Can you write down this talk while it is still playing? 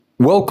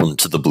Welcome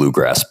to the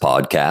Bluegrass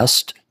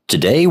Podcast.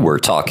 Today we're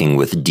talking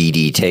with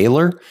Dee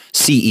Taylor,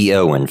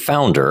 CEO and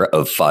founder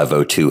of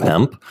 502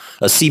 Hemp,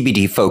 a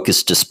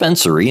CBD-focused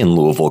dispensary in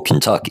Louisville,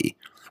 Kentucky.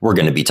 We're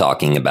going to be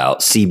talking about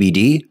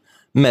CBD,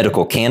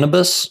 medical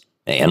cannabis,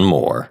 and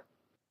more.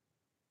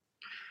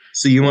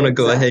 So you want to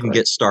go ahead and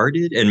get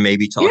started and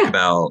maybe talk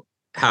about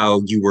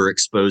how you were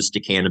exposed to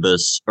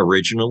cannabis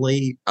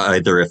originally,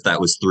 either if that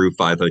was through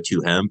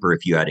 502 Hemp or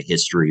if you had a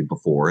history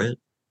before it?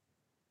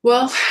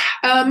 Well,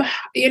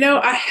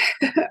 I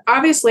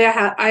obviously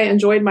I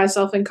enjoyed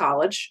myself in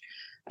college.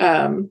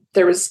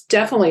 There was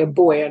definitely a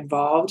boy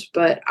involved,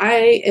 but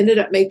I ended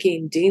up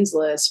making Dean's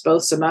List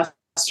both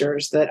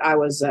semesters that I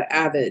was an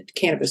avid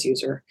cannabis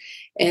user.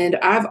 And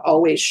I've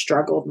always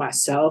struggled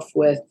myself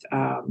with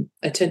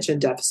attention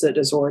deficit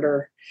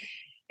disorder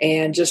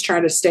and just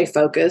trying to stay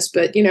focused.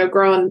 But,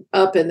 growing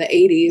up in the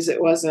 80s,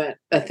 it wasn't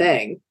a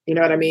thing. You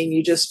know what I mean?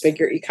 You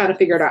kind of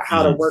figured out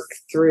how to work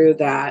through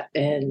that.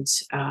 And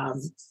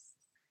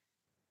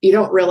you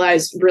don't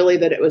realize really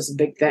that it was a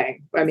big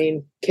thing. I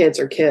mean, kids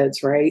are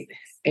kids, right?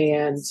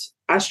 And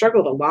I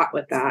struggled a lot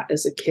with that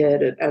as a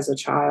kid, as a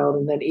child,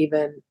 and then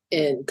even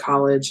in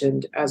college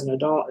and as an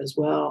adult as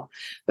well.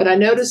 But I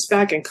noticed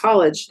back in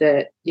college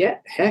that,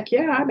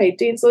 I made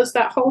Dean's List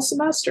that whole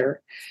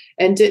semester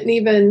and didn't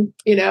even,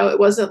 it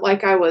wasn't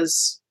like I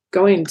was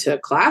going to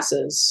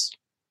classes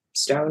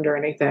stoned or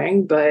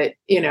anything, but,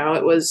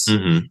 it was,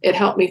 it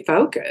helped me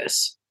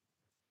focus.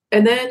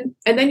 And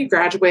then you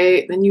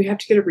graduate, then you have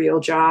to get a real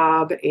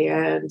job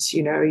and,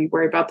 you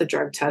worry about the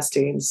drug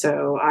testing.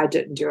 So I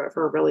didn't do it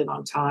for a really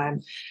long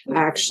time. I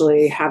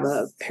actually have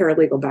a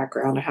paralegal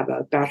background. I have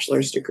a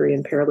bachelor's degree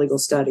in paralegal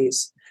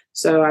studies.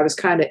 So I was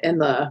kind of in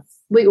the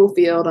legal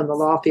field and the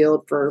law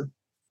field for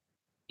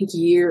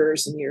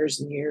years and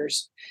years and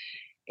years.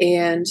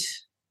 And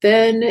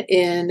then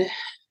in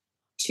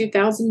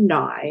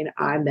 2009,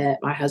 I met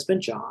my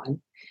husband, John.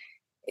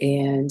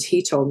 And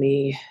he told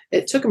me,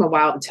 it took him a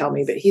while to tell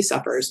me, but he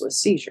suffers with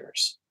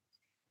seizures.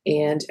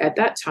 And at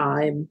that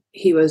time,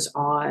 he was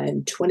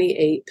on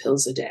 28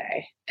 pills a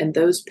day. And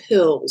those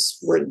pills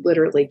were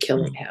literally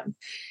killing him.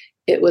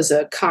 It was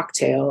a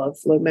cocktail of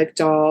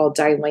Lamictal,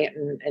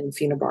 Dilantin, and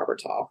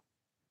phenobarbital.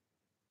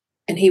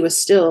 And he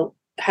was still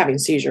having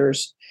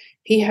seizures.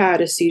 He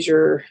had a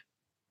seizure,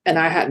 and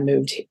I hadn't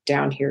moved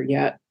down here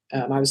yet.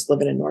 I was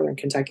living in Northern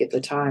Kentucky at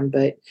the time,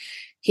 but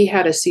he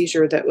had a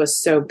seizure that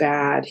was so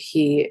bad,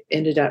 he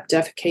ended up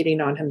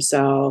defecating on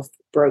himself,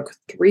 broke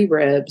 3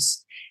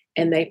 ribs,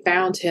 and they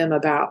found him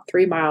about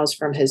 3 miles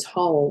from his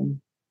home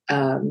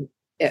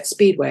at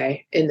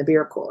Speedway in the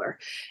beer cooler.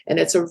 And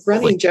it's a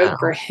running joke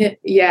for him.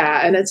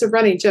 Yeah, and it's a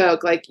running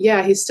joke. Like,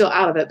 he's still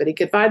out of it, but he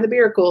could find the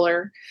beer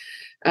cooler.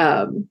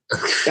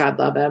 God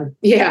love him.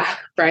 Yeah,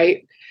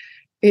 right.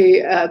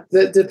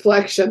 The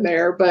deflection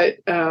there. But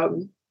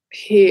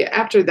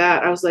after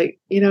that, I was like,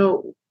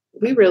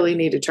 we really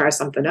need to try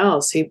something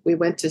else. We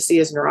went to see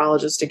his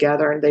neurologist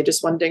together and they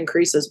just wanted to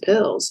increase his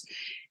pills.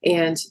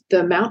 And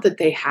the amount that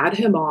they had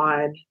him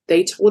on,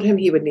 they told him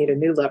he would need a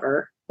new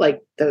liver, like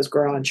those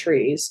grow on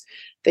trees.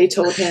 They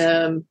told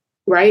him,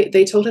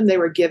 They told him they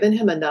were giving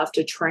him enough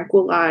to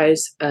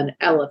tranquilize an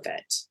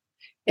elephant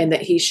and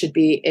that he should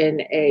be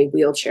in a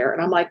wheelchair.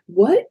 And I'm like,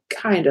 what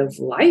kind of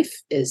life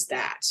is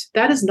that?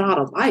 That is not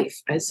a life.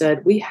 I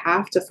said, we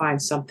have to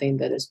find something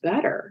that is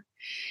better.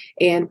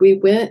 And we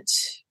went,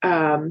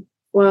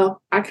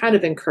 I kind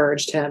of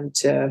encouraged him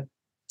to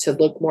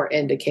look more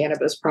into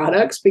cannabis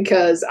products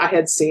because I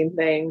had seen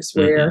things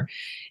where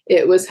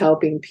it was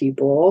helping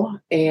people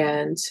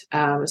and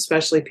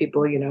especially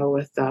people,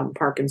 with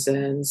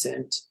Parkinson's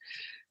and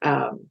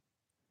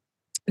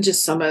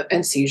just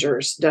and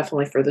seizures,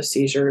 definitely for the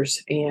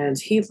seizures. And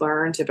he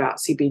learned about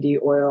CBD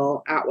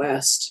oil out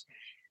West.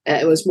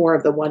 It was more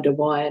of the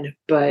 1-to-1,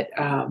 but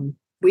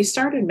we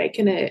started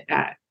making it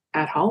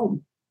at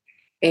home.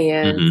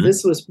 And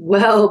this was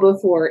well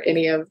before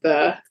any of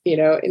the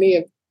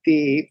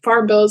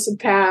farm bills had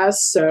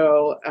passed.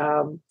 So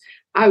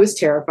I was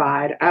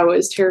terrified. I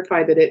was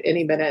terrified that at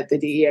any minute the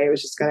DEA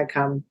was just going to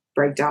come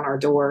break down our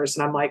doors.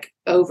 And I'm like,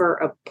 over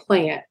a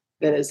plant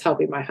that is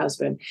helping my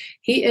husband.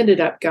 He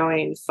ended up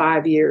going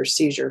 5 years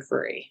seizure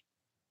free.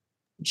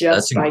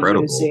 Just by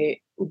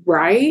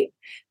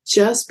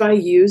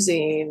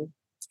using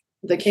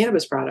the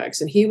cannabis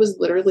products. And he was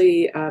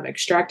literally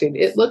extracting.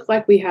 It looked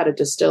like we had a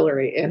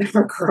distillery in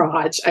our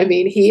garage. I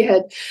mean, he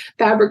had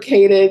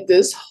fabricated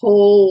this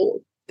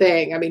whole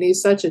thing. I mean,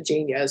 he's such a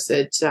genius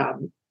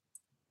that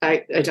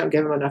I don't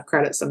give him enough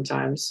credit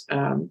sometimes.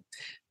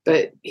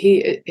 But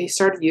he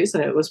started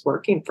using it. It was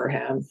working for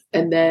him.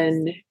 And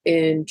then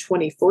in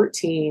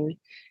 2014,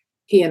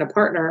 he and a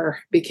partner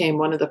became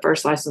one of the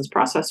first licensed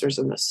processors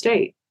in the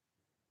state.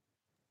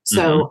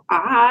 So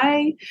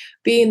I,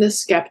 being the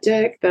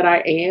skeptic that I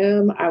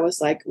am, I was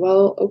like,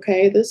 well,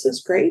 okay, this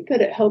is great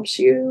that it helps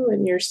you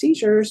and your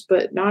seizures,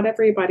 but not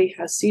everybody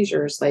has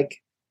seizures. Like,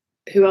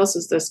 who else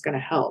is this going to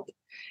help?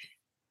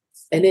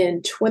 And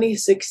in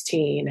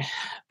 2016,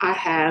 I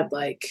had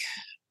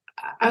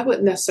I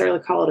wouldn't necessarily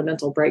call it a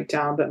mental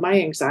breakdown, but my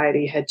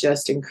anxiety had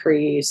just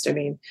increased. I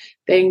mean,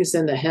 things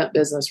in the hemp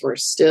business were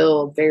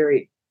still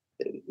very,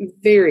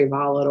 very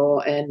volatile,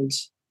 and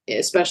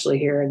especially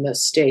here in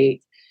this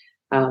state,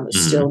 Mhm.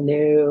 still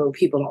new.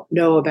 People don't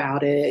know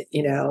about it.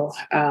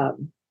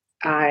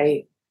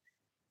 I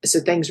so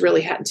things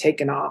really hadn't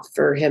taken off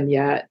for him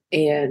yet,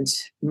 and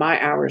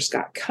my hours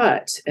got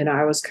cut, and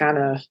I was kind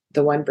of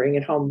the one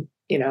bringing home,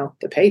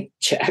 the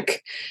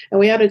paycheck, and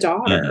we had a Mhm.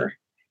 daughter.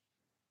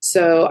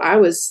 So I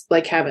was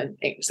like having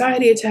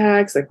anxiety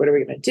attacks, like, what are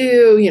we going to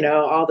do?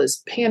 All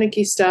this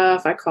panicky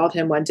stuff. I called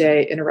him one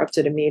day,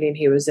 interrupted a meeting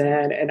he was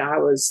in, and I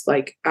was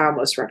like, I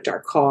almost wrecked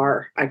our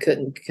car. I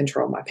couldn't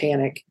control my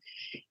panic.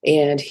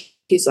 And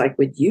he's like,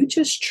 would you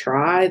just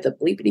try the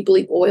bleepity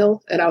bleep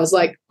oil? And I was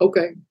like,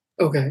 okay,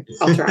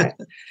 I'll try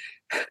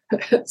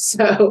it.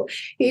 So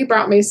he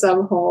brought me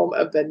some home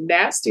of the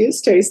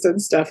nastiest tasting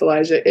stuff,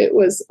 Elijah. It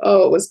was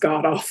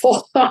god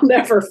awful. I'll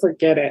never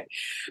forget it.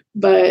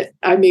 But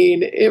I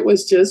mean, it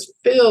was just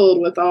filled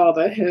with all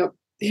the hemp,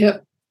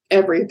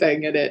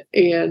 everything in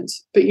it.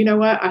 But you know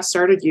what? I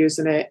started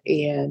using it.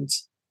 And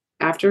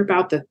after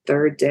about the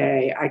third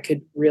day, I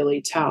could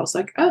really tell. I was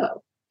like,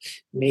 oh,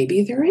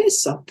 maybe there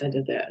is something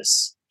to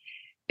this.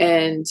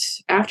 And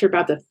after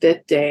about the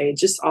fifth day,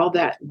 just all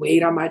that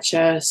weight on my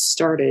chest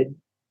started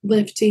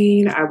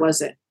lifting. I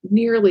wasn't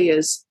nearly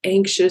as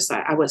anxious.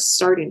 I was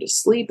starting to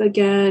sleep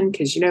again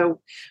because,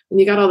 when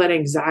you got all that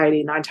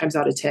anxiety, 9 times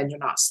out of 10, you're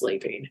not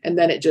sleeping. And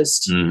then it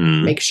just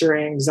Mhm. makes your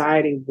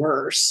anxiety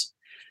worse.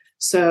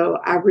 So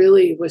I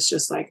really was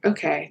just like,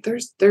 okay,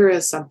 there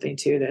is something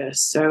to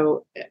this.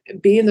 So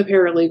being the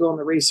paralegal and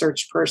the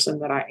research person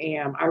that I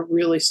am, I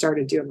really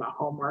started doing my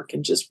homework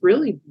and just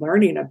really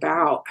learning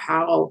about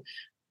how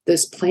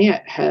this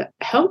plant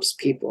helps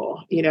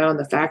people, and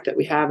the fact that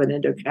we have an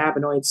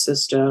endocannabinoid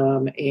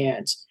system,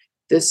 and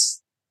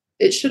this,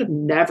 it should have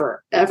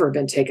never, ever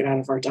been taken out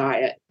of our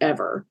diet,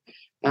 ever.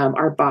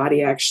 Our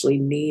body actually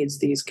needs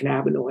these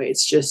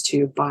cannabinoids just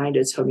to find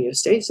its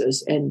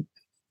homeostasis. And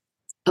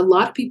a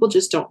lot of people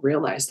just don't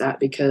realize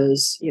that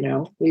because,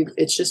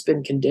 it's just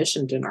been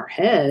conditioned in our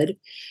head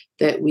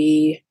that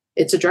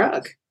it's a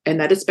drug and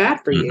that it's bad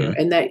for you. Mhm.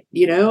 And that,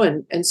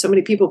 and so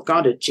many people have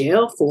gone to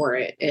jail for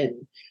it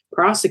and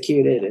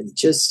prosecuted, and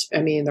just,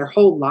 I mean, their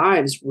whole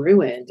lives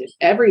ruined and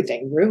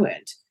everything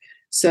ruined.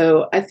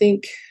 So I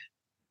think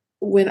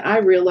when I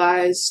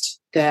realized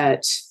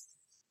that,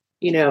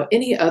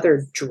 any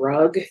other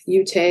drug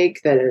you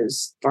take that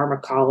is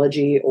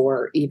pharmacology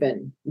or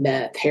even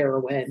meth,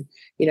 heroin,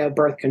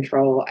 birth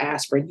control,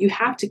 aspirin, you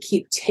have to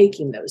keep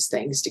taking those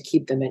things to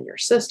keep them in your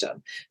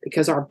system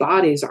because our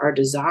bodies are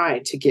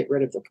designed to get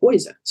rid of the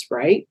poisons,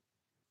 right? Mhm.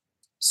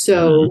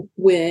 So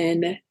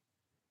when,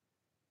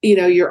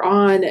 you're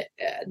on,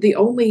 the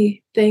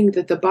only thing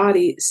that the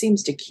body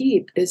seems to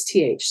keep is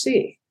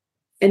THC,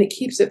 and it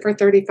keeps it for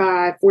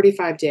 35,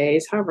 45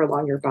 days, however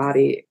long your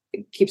body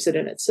keeps it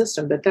in its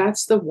system. But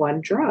that's the one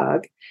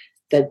drug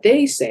that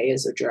they say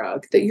is a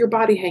drug that your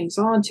body hangs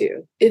on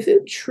to. If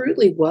it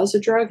truly was a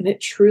drug and it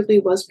truly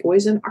was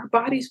poison, our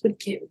bodies would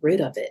get rid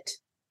of it.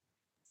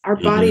 Our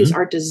bodies Mhm.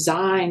 are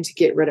designed to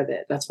get rid of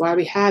it. That's why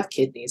we have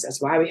kidneys.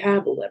 That's why we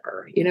have a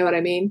liver. You know what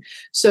I mean?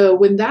 So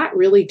when that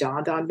really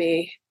dawned on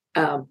me,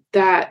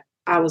 that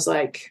I was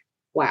like,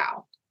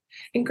 wow.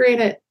 And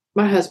granted,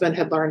 my husband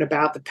had learned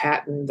about the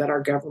patent that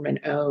our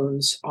government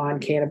owns on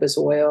cannabis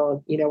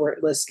oil, where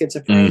it lists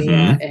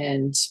schizophrenia Mhm.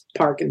 and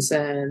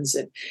Parkinson's,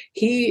 and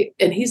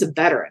he's a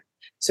veteran.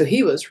 So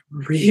he was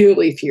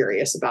really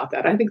furious about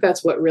that. I think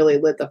that's what really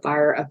lit the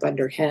fire up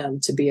under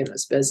him to be in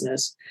this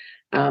business.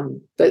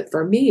 But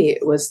for me,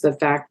 it was the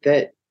fact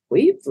that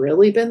we've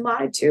really been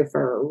lied to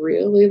for a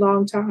really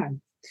long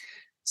time.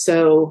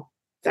 So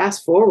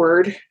fast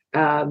forward,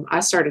 I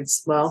started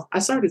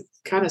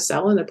kind of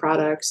selling the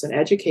products and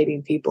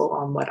educating people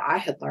on what I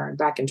had learned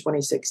back in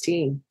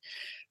 2016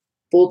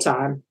 full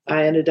time.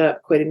 I ended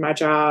up quitting my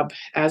job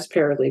as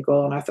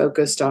paralegal and I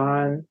focused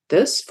on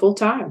this full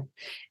time.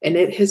 And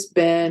it has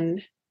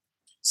been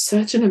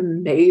such an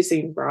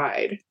amazing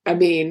ride. I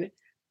mean,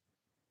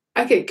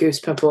 I get goose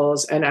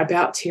pimples and I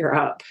about tear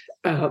up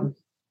um,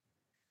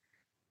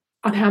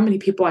 on how many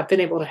people I've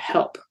been able to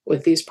help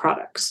with these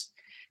products.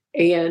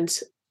 And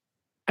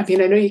I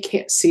mean, I know you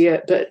can't see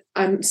it, but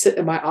I'm sitting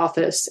in my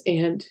office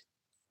and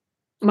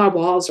my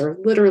walls are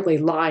literally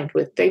lined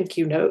with thank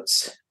you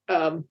notes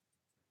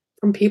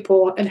from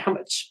people and how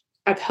much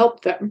I've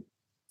helped them.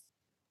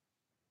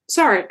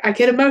 Sorry, I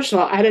get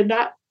emotional. I did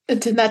not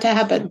intend that to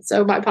happen.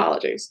 So my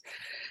apologies.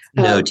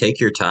 No, Um, take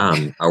your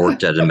time. I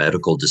worked at a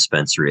medical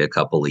dispensary a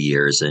couple of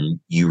years, and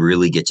you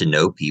really get to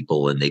know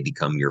people and they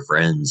become your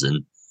friends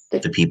and they,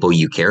 the people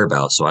you care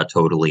about. So I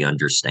totally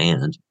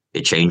understand.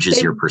 It changes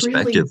they your really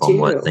perspective on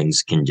what do.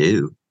 things can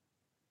do.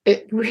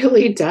 It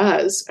really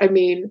does. I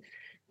mean,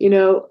 you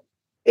know,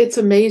 it's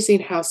amazing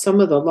how some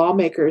of the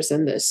lawmakers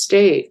in this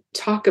state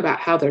talk about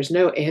how there's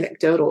no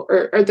anecdotal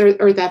or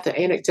that the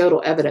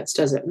anecdotal evidence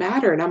doesn't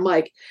matter. And I'm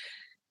like,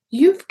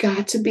 you've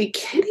got to be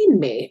kidding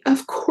me.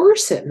 Of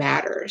course it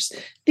matters.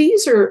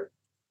 These are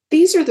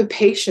these are the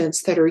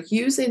patients that are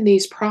using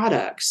these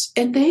products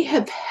and they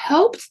have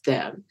helped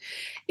them.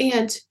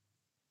 And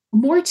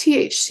more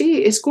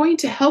THC is going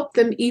to help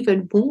them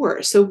even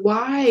more. So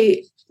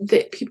why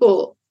that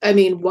people, I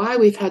mean, why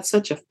we've had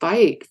such a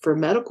fight for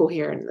medical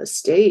here in the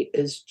state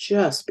is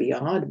just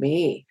beyond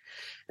me.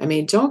 I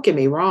mean, don't get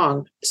me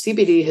wrong,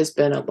 CBD has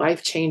been a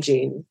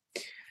life-changing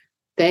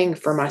thing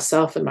for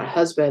myself and my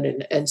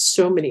husband and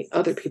so many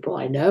other people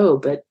I know,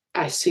 but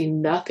I see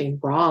nothing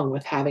wrong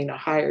with having a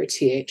higher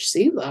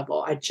THC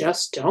level. I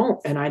just don't,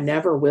 and I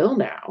never will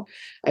now.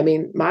 I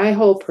mean, my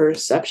whole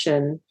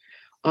perception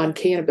on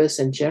cannabis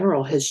in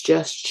general has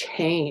just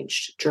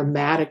changed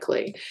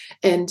dramatically.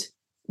 And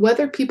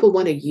whether people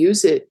want to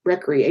use it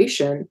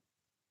recreationally,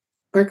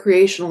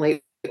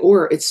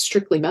 or it's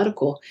strictly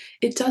medical,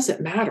 it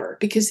doesn't matter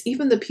because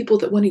even the people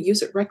that want to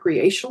use it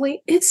recreationally,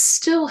 it's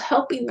still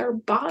helping their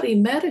body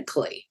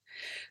medically.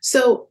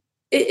 So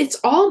it's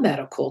all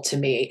medical to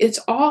me. It's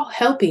all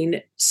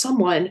helping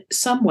someone,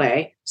 some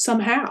way,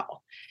 somehow.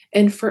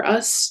 And for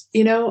us,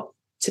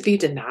 to be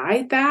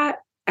denied that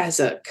as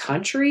a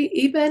country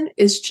even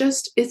is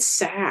just, it's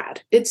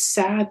sad. It's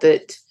sad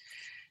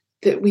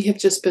that we have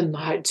just been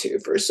lied to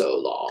for so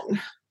long.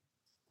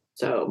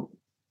 So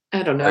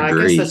I don't know. I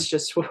guess that's Agree.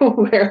 just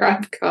where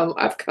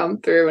I've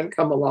come through and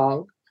come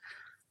along.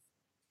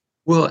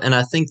 Well, and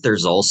I think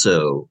there's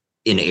also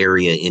an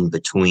area in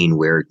between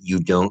where you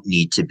don't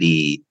need to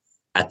be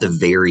at the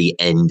very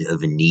end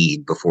of a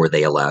need before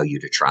they allow you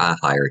to try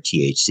higher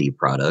THC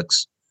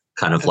products,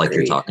 kind of like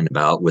you're Agreed. talking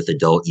about with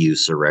adult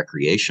use or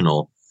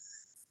recreational.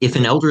 If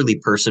an elderly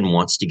person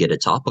wants to get a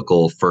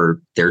topical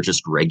for their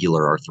just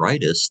regular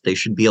arthritis, they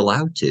should be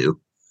allowed to.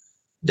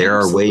 There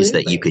are ways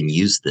that you Absolutely. can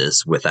use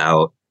this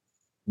without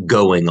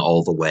going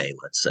all the way,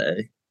 let's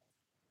say.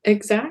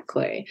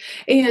 Exactly.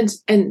 And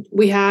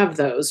we have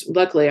those.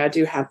 Luckily, I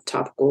do have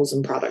topicals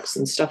and products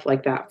and stuff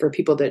like that for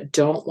people that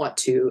don't want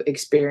to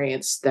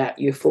experience that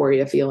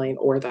euphoria feeling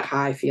or the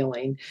high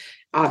feeling,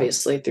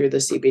 obviously through the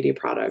CBD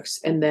products.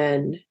 And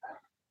then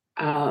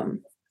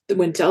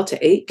when Delta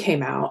 8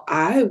 came out,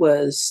 I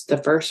was the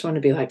first one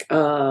to be like,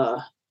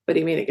 what do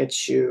you mean it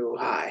gets you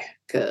high?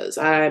 Because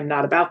I'm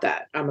not about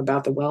that. I'm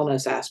about the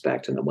wellness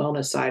aspect and the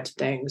wellness side of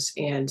things.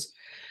 And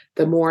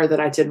the more that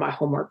I did my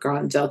homework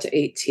on Delta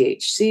 8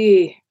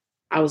 THC,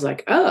 I was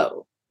like,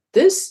 oh,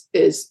 this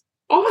is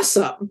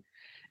awesome.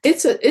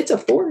 It's a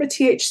form of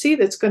THC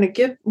that's going to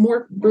give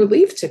more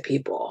relief to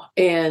people.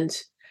 And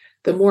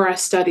the more I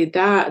studied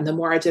that and the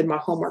more I did my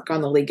homework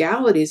on the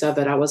legalities of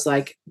it, I was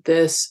like,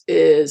 this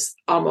is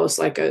almost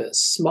like a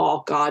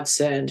small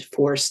godsend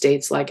for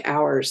states like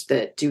ours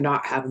that do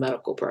not have a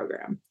medical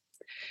program.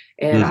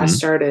 And I Hmm.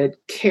 started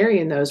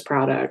carrying those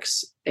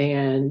products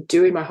and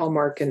doing my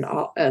homework and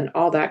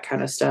all that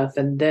kind of stuff.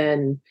 And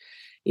then,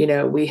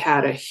 we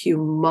had a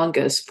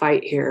humongous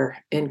fight here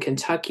in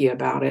Kentucky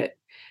about it.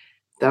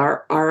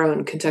 Our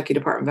own Kentucky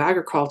Department of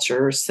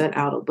Agriculture sent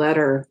out a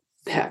letter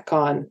back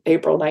on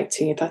April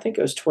 19th. I think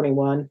it was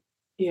 21.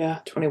 Yeah,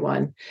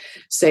 21,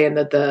 saying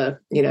that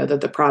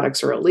the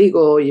products are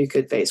illegal. You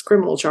could face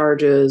criminal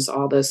charges,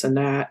 all this and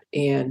that.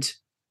 And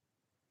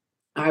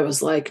I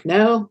was like,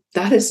 no,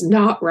 that is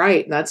not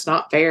right. That's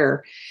not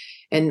fair.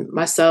 And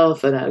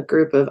myself and a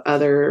group of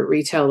other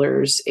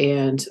retailers,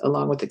 and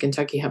along with the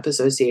Kentucky Hemp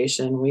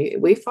Association,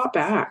 we fought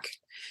back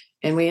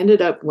and we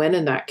ended up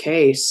winning that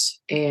case.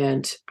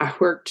 And I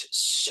worked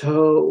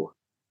so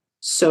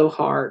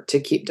hard to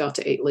keep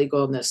Delta 8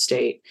 legal in this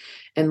state.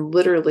 And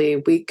literally,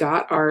 we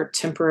got our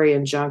temporary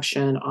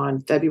injunction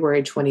on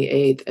February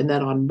 28th. And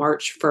then on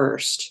March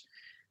 1st,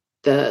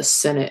 the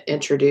Senate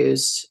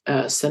introduced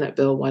Senate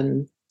Bill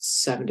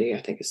 170.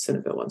 I think it's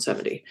Senate Bill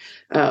 170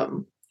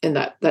 in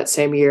that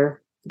same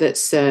year, that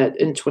said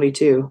in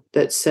 22,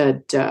 that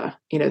said,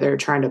 they're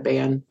trying to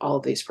ban all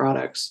of these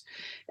products.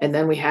 And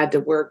then we had to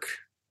work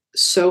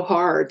so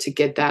hard to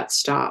get that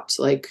stopped.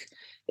 Like,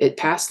 it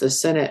passed the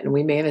Senate and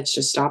we managed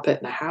to stop it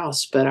in the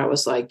House. But I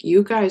was like,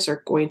 you guys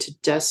are going to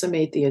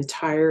decimate the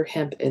entire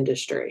hemp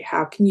industry.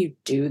 How can you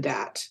do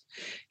that?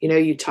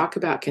 You talk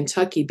about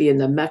Kentucky being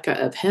the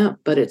mecca of hemp,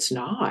 but it's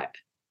not.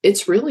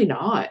 It's really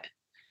not.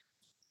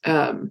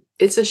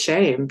 It's a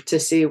shame to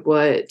see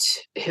what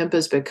hemp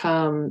has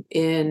become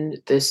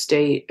in this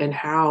state and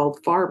how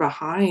far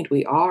behind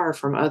we are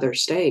from other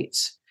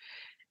states.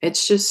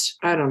 It's just,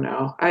 I don't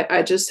know.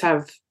 I just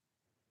have,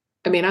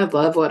 I mean, I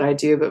love what I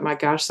do, but my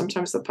gosh,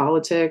 sometimes the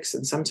politics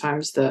and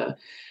sometimes the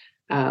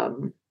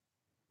um,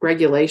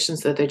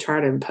 regulations that they try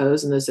to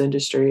impose in this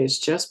industry is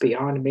just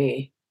beyond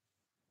me.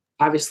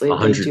 Obviously, A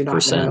they do hundred not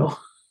percent. know.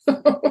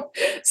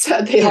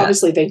 So they Yeah.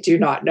 obviously they do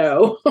not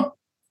know.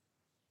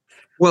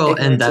 Well, and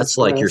Ignorance is that's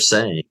like you're bliss.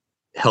 saying,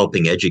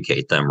 helping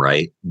educate them,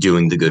 right?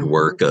 Doing the good Mhm.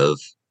 work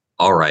of,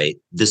 all right,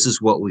 this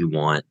is what we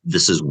want.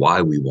 This is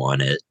why we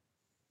want it.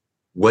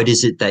 What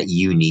is it that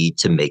you need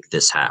to make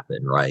this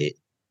happen, right?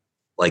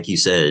 Like you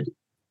said,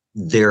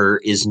 there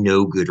is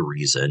no good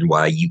reason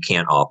why you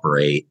can't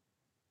operate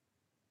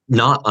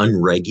not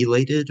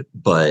unregulated,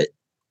 but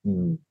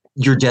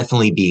you're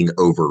definitely being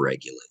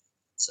overregulated.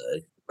 So,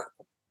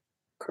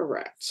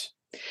 Correct.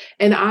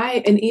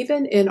 And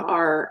even in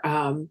our,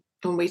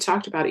 when we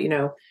talked about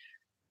it,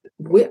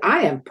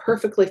 I am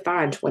perfectly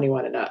fine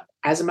 21 and up.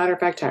 As a matter of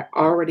fact, I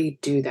already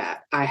do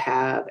that. I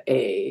have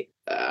a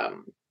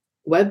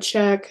web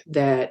check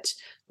that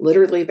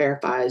literally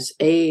verifies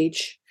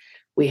age.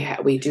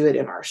 We do it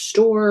in our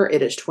store.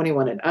 It is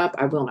 21 and up.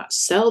 I will not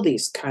sell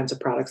these kinds of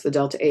products, the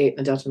Delta 8 and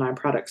the Delta 9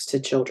 products, to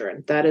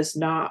children. That is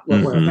not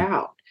what we're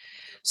about.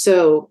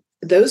 So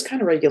those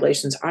kind of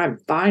regulations I'm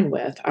fine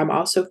with. I'm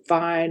also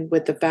fine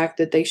with the fact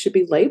that they should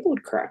be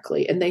labeled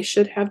correctly and they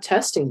should have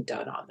testing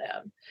done on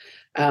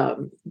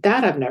them.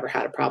 That I've never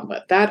had a problem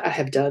with. That I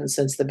have done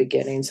since the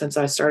beginning, since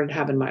I started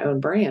having my own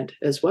brand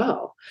as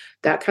well.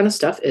 That kind of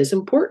stuff is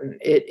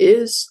important. It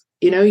is,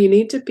 you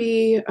need to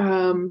be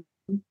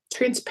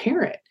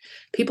transparent.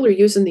 People are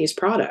using these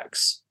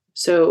products.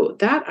 So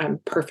that I'm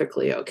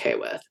perfectly okay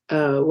with.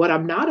 What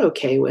I'm not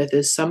okay with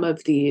is some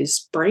of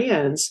these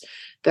brands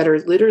that are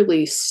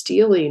literally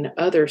stealing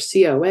other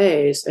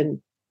COAs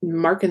and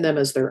marking them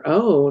as their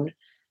own,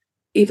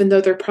 even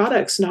though their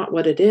product's not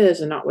what it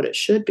is and not what it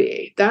should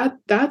be.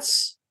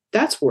 That's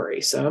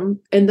worrisome.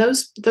 And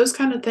those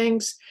kind of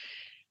things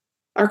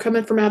are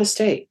coming from out of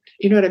state.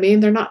 You know what I mean?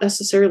 They're not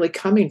necessarily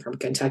coming from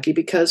Kentucky,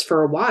 because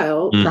for a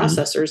while,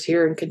 processors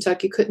here in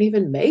Kentucky couldn't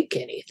even make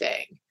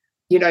anything.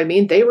 You know what I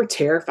mean? They were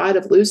terrified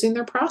of losing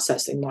their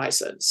processing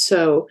license.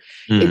 So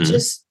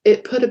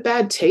it put a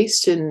bad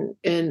taste in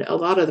a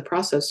lot of the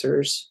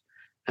processors.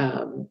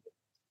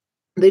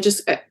 They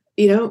just,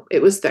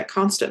 it was that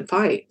constant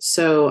fight.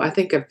 So I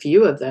think a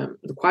few of them,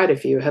 quite a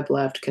few, have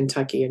left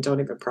Kentucky and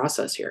don't even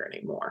process here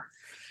anymore.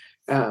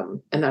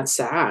 And that's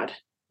sad.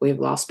 We've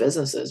lost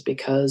businesses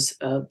because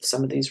of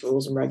some of these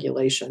rules and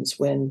regulations,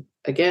 when,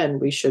 again,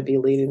 we should be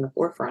leading the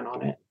forefront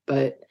on it.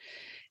 But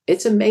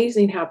it's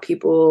amazing how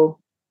people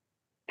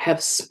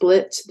have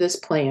split this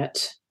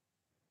plant,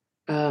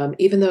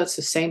 even though it's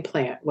the same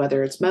plant,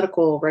 whether it's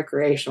medical,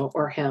 recreational,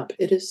 or hemp.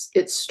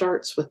 It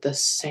starts with the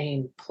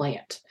same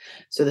plant.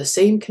 So the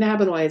same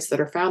cannabinoids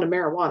that are found in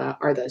marijuana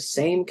are the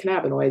same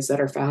cannabinoids that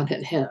are found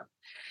in hemp.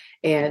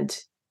 And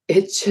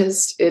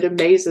it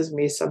amazes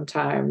me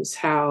sometimes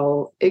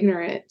how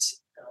ignorant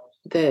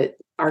that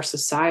our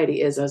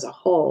society is as a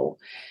whole.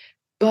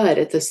 But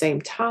at the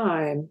same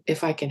time,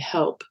 if I can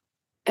help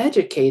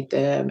educate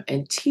them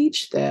and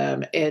teach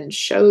them and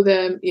show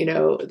them,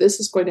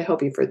 this is going to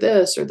help you for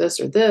this or this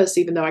or this,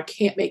 even though I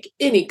can't make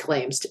any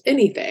claims to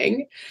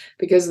anything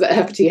because of the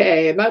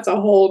FDA, and that's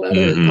a whole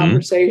other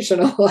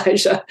conversation,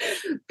 Elijah.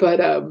 But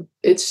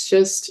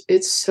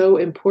it's so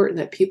important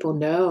that people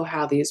know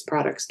how these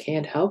products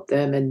can help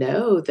them, and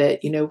know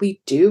that,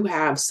 we do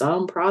have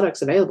some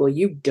products available.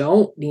 You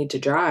don't need to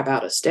drive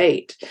out of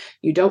state.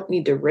 You don't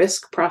need to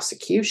risk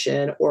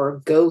prosecution or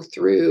go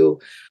through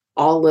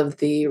all of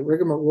the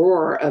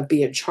rigmarole of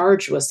being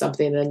charged with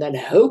something and then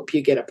hope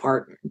you get a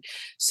pardon.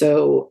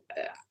 So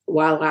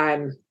while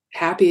I'm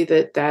happy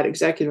that that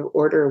executive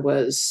order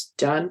was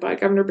done by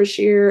Governor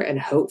Beshear, and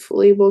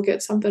hopefully we'll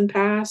get something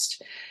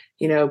passed,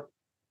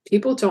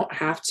 people don't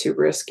have to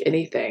risk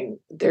anything.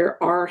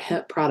 There are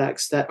hemp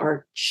products that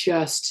are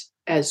just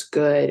as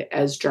good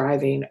as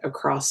driving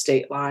across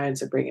state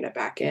lines and bringing it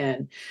back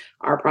in.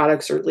 Our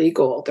products are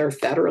legal. They're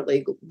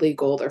federally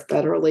legal. They're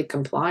federally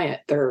compliant.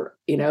 They're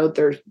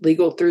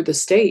legal through the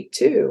state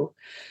too.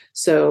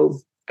 So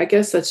I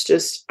guess that's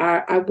just,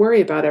 I worry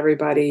about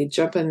everybody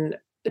jumping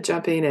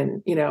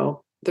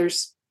and,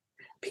 there's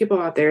people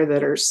out there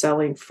that are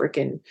selling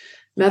freaking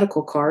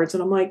medical cards.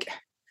 And I'm like,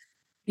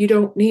 you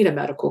don't need a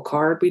medical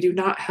card. We do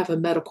not have a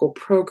medical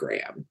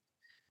program.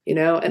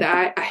 And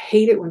I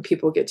hate it when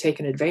people get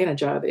taken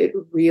advantage of. It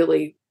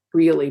really,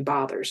 really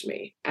bothers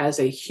me. As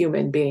a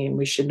human being,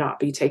 we should not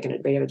be taking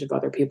advantage of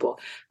other people.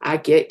 I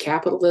get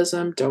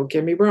capitalism, don't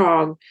get me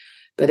wrong,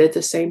 but at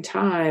the same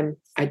time,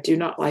 I do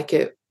not like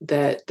it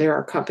that there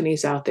are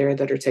companies out there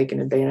that are taking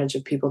advantage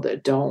of people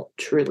that don't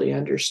truly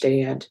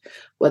understand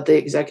what the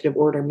executive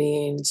order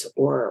means,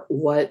 or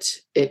what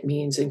it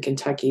means in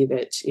Kentucky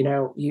that,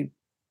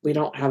 we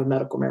don't have a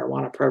medical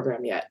marijuana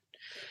program yet.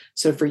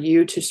 So for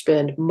you to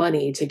spend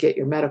money to get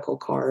your medical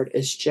card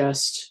is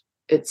just,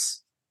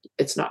 it's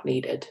not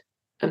needed.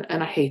 And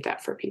I hate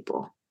that for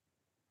people.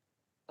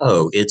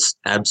 Oh, it's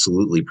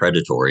absolutely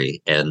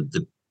predatory. And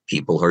the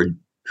people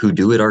who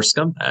do it are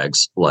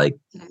scumbags. Like,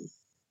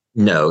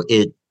 no,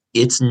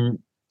 it's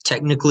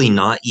technically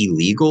not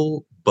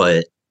illegal,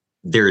 but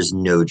there's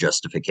no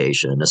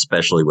justification,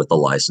 especially with the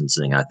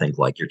licensing. I think,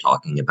 like you're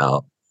talking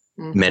about,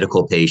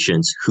 medical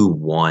patients who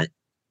want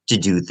to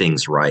do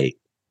things right,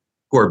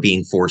 who are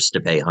being forced to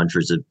pay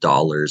hundreds of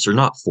dollars, or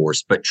not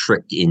forced, but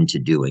tricked into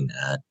doing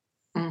that.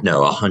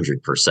 No,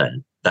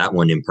 100%. That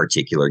one in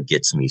particular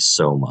gets me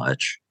so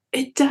much.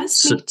 It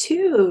does me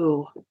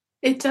too.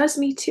 It does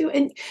me too.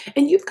 And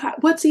you've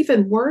got, what's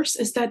even worse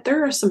is that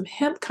there are some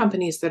hemp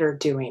companies that are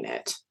doing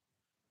it.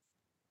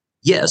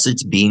 Yes,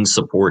 it's being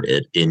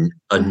supported in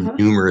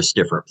numerous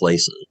different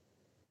places.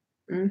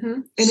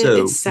 And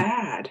it's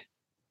sad.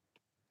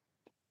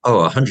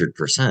 Oh,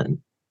 100%.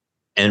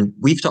 And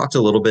we've talked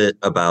a little bit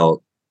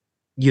about,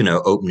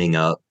 opening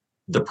up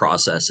the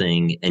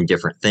processing and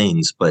different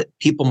things, but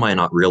people might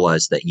not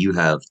realize that you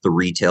have the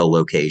retail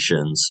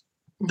locations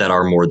that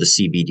are more the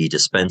CBD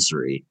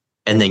dispensary.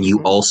 And then you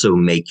also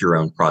make your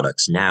own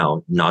products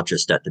now, not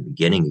just at the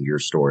beginning of your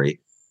story.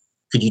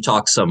 Could you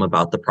talk some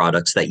about the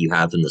products that you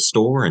have in the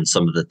store and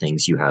some of the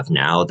things you have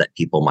now that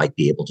people might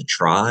be able to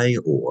try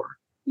or?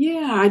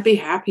 Yeah, I'd be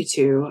happy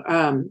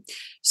to.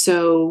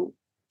 So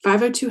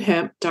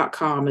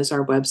 502hemp.com is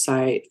our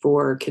website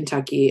for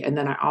Kentucky. And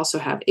then I also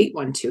have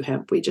 812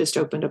 Hemp. We just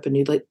opened up a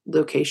new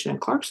location in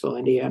Clarksville,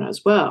 Indiana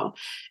as well.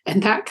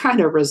 And that kind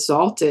of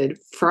resulted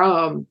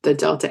from the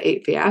Delta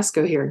 8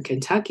 fiasco here in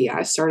Kentucky.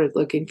 I started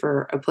looking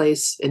for a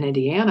place in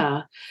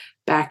Indiana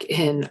back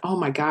in, oh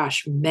my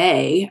gosh,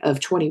 May of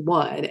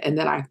 21. And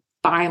then I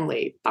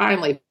finally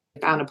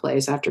found a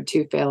place after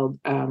two failed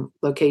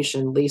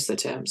location lease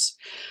attempts.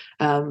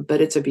 But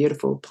it's a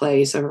beautiful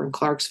place over in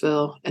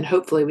Clarksville, and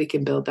hopefully we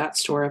can build that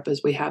store up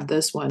as we have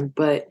this one.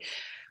 But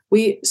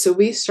we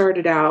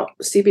started out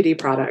CBD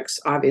products,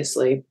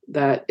 obviously.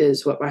 That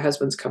is what my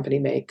husband's company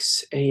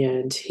makes,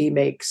 and he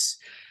makes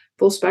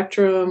full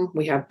spectrum.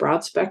 We have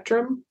broad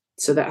spectrum,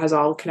 so that has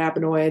all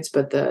cannabinoids,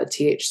 but the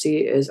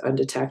THC is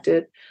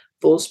undetected.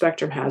 Full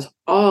spectrum has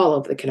all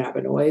of the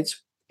cannabinoids,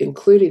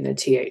 including the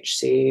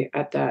THC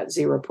at that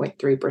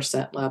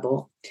 0.3%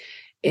 level.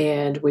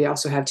 And we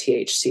also have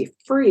THC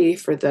free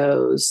for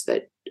those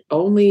that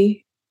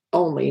only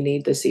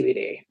need the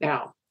CBD.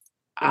 Now,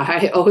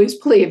 I always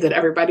believe that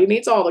everybody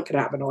needs all the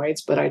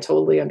cannabinoids, but I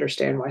totally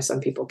understand why some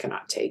people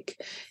cannot take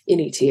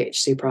any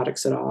THC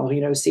products at all.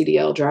 You know,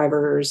 CDL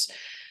drivers,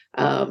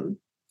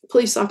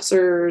 police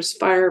officers,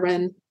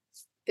 firemen,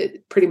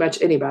 pretty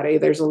much anybody.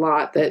 There's a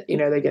lot that, you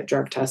know, they get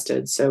drug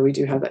tested. So we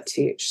do have that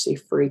THC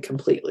free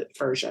complete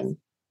version.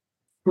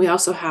 We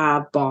also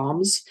have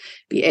balms,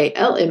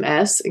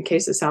 BALMS, in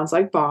case it sounds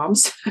like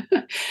bombs.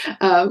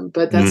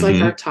 But that's like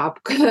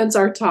that's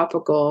our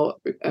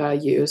topical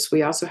use.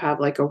 We also have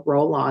like a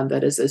roll-on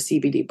that is a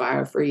CBD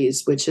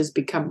biofreeze, which has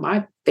become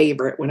my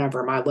favorite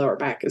whenever my lower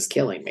back is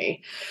killing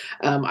me.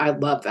 I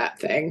love that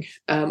thing.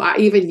 I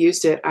even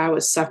used it. I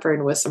was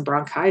suffering with some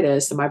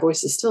bronchitis and my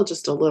voice is still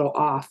just a little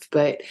off,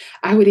 but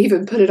I would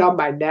even put it on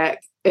my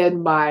neck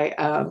and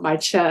my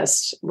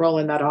chest,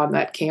 rolling that on,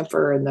 that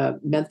camphor and the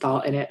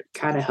menthol in it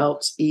kind of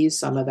helps ease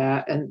some of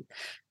that. And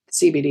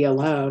CBD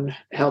alone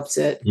helps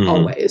it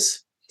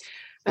always.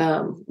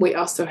 We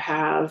also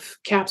have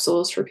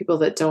capsules for people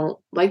that don't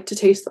like to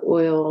taste the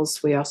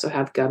oils. We also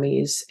have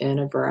gummies in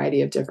a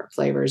variety of different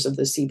flavors of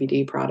the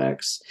CBD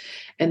products.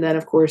 And then,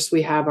 of course,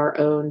 we have our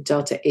own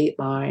Delta 8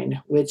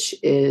 line, which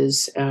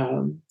is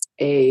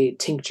a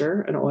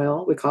tincture, an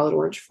oil. We call it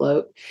Orange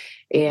Float.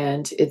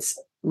 And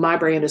my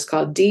brand is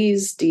called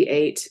D's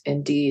D8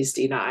 and D's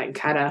D9,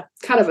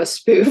 kind of a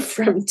spoof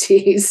from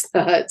D's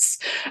Nuts.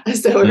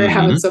 So we're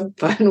having some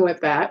fun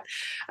with that.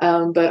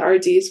 But our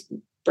D's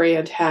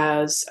brand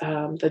has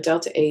the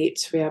Delta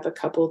 8. We have a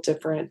couple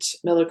different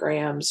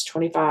milligrams,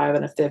 25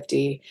 and a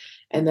 50.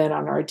 And then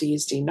on our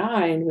D's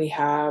D9, we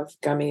have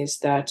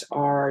gummies that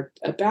are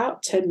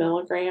about 10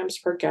 milligrams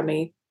per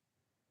gummy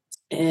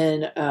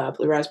in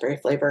blue raspberry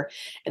flavor.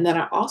 And then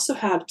I also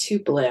have two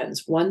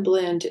blends. One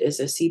blend is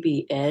a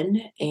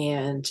CBN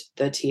and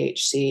the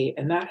THC,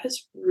 and that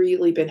has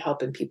really been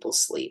helping people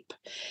sleep.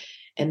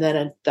 And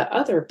then the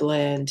other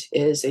blend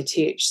is a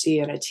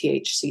THC and a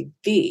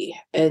THCV.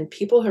 And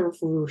people have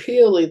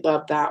really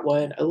loved that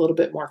one a little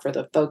bit more for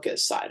the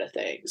focus side of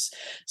things.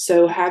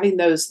 So having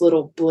those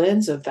little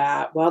blends of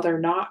that, while they're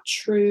not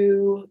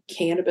true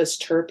cannabis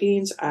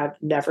terpenes, I've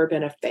never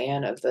been a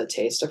fan of the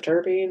taste of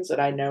terpenes.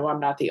 And I know I'm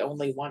not the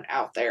only one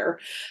out there.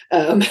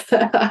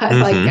 I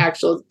like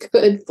actual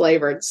good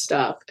flavored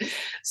stuff.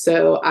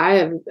 So I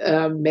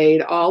have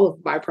made all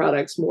of my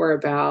products more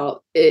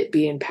about it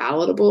being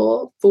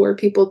palatable for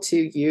people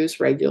to use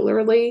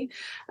regularly.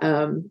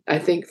 I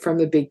think from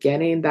the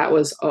beginning, that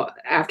was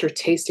after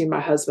tasting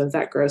my husband's,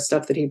 that gross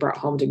stuff that he brought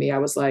home to me, I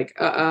was like,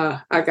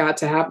 I got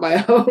to have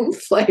my own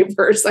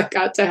flavors. I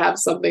got to have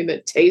something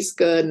that tastes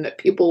good and that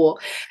people will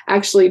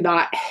actually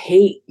not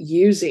hate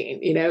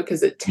using, you know,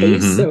 because it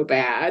tastes so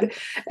bad.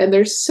 And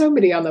there's so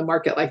many on the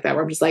market like that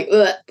where I'm just like,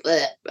 ugh,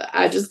 ugh,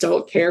 I just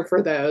don't care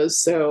for those.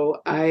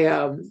 So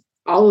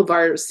all of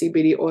our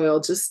CBD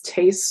oil just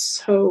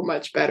tastes so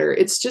much better.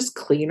 It's just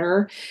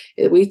cleaner.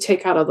 We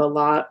take out a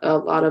lot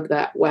of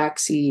that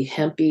waxy,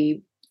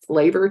 hempy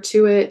flavor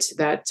to it,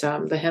 that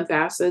the hemp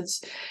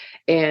acids,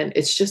 and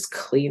it's just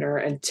cleaner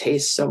and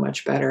tastes so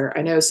much better.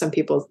 I know some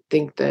people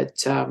think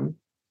that,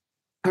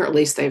 or at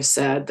least they've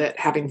said that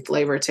having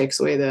flavor takes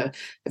away the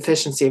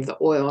efficiency of the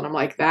oil. And I'm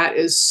like, that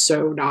is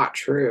so not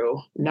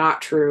true.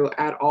 Not true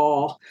at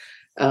all.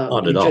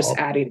 You're just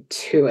adding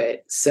to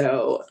it.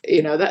 So,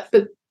 you know,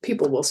 but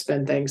people will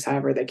spend things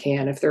however they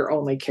can if they're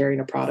only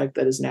carrying a product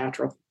that is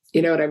natural.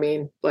 You know what I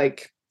mean?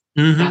 Like,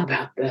 how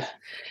about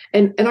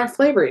and our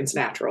flavoring's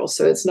natural.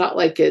 So it's not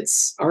like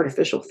it's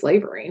artificial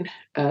flavoring.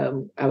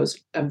 I'm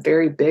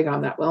very big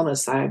on that wellness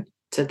side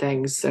to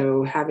things.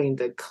 So having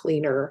the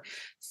cleaner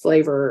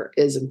flavor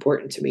is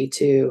important to me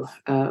too.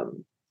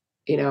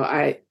 You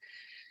know,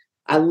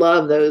 I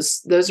love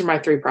those. Those are my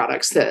three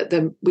products.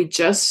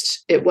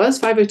 It was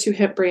 502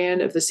 Hemp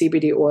brand of the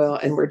CBD oil,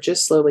 and we're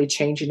just slowly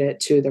changing it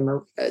to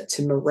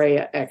to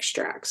Maria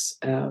extracts.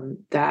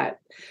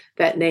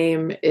 That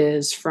name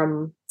is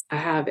from, I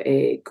have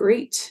a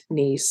great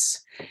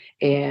niece,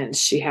 and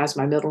she has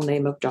my middle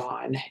name of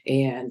Dawn,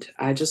 and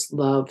I just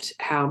loved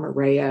how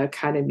Maria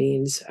kind of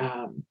means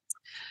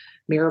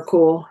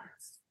miracle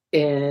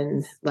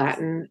in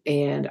Latin,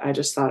 and I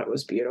just thought it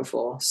was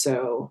beautiful.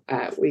 So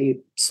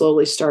we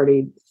slowly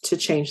started to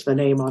change the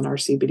name on our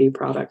CBD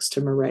products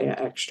to Maria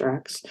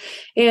extracts.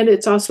 And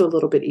it's also a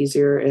little bit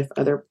easier if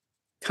other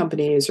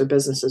companies or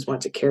businesses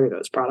want to carry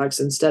those products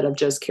instead of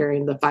just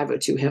carrying the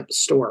 502 Hemp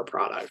store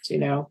product,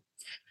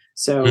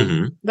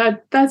 So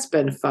that's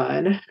been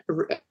fun,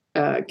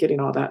 getting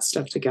all that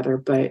stuff together.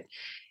 But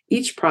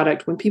each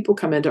product, when people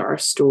come into our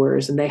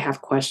stores and they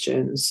have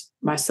questions,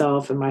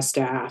 myself and my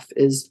staff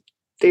is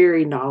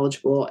very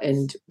knowledgeable,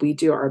 and we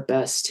do our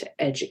best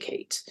to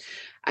educate.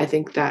 I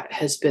think that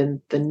has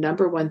been the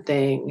number one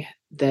thing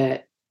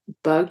that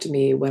bugged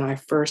me when I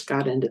first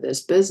got into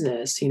this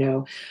business.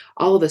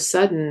 All of a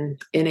sudden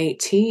in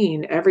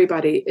 18,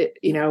 everybody,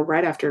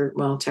 right after,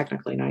 well,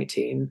 technically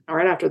 19,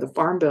 right after the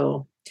Farm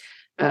Bill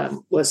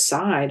was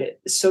signed,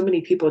 so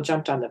many people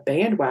jumped on the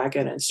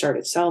bandwagon and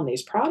started selling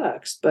these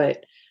products,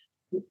 but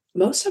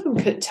most of them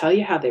couldn't tell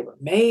you how they were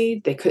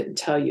made. They couldn't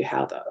tell you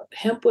how the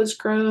hemp was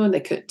grown. They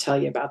couldn't tell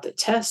you about the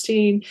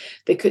testing.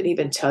 They couldn't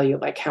even tell you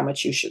like how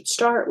much you should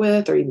start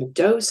with or even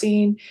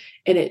dosing.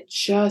 And it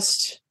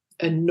just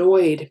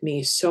annoyed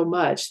me so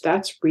much.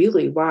 That's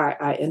really why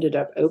I ended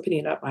up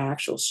opening up my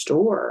actual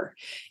store.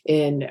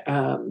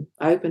 I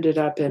opened it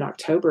up in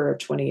October of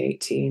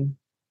 2018.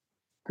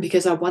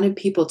 Because I wanted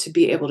people to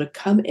be able to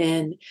come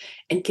in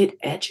and get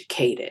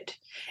educated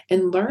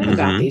and learn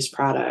about these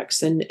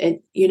products. And I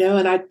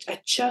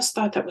just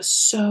thought that was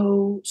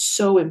so,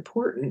 so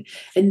important,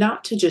 and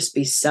not to just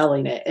be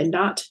selling it, and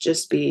not to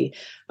just be,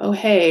 oh,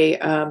 hey,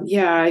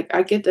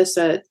 I get this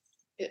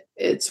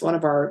it's one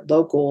of our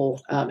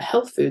local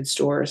health food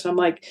stores. I'm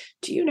like,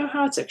 do you know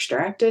how it's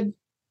extracted?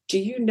 Do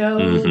you know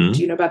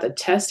about the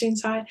testing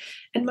side?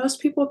 And most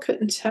people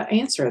couldn't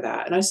answer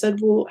that. And I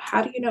said, well,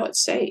 how do you know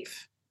it's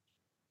safe?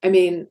 I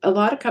mean, a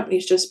lot of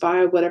companies just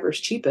buy whatever's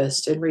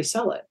cheapest and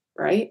resell it,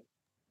 right?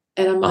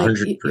 And I'm like,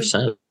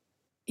 100%.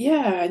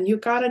 yeah, and you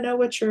got to know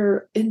what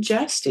you're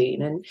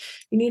ingesting, and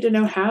you need to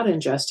know how to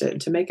ingest it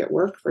and to make it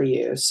work for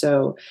you.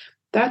 So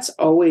that's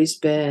always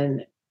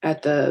been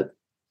at the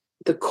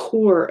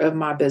core of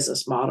my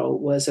business model,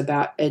 was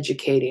about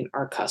educating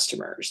our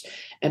customers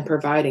and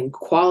providing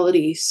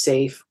quality,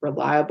 safe,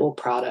 reliable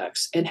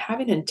products and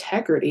having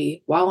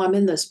integrity while I'm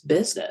in this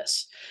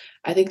business.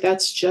 I think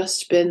that's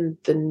just been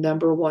the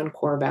number one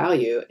core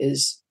value,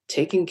 is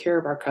taking care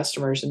of our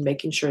customers and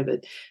making sure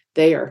that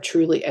they are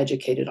truly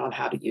educated on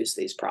how to use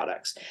these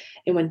products.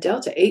 And when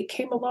Delta 8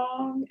 came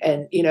along,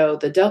 and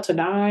the Delta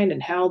 9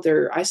 and how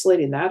they're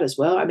isolating that as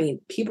well, I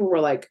mean, people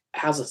were like,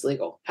 how's this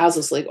legal? How's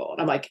this legal?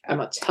 And I'm like, I'm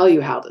going to tell you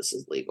how this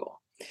is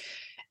legal.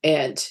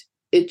 And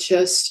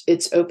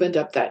it's opened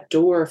up that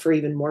door for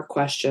even more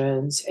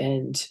questions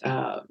and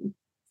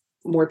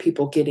more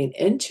people getting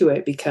into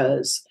it,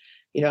 because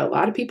a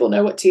lot of people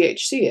know what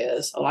THC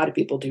is. A lot of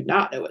people do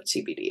not know what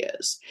CBD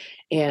is.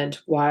 And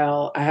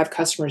while I have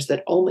customers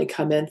that only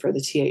come in for the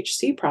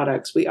THC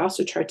products, we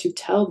also try to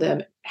tell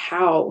them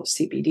how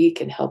CBD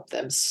can help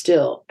them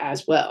still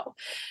as well.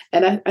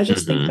 And I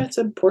just think that's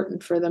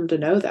important for them to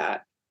know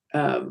that.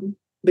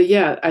 But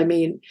yeah, I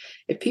mean,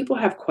 if people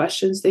have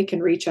questions, they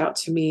can reach out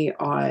to me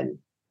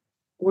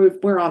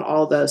we're on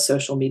all the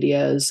social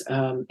medias,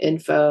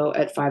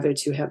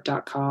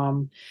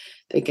 info@502hemp.com.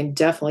 They can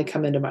definitely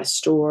come into my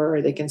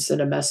store. They can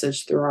send a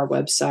message through our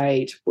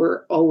website.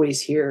 We're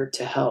always here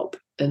to help.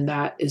 And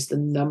that is the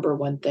number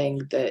one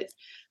thing that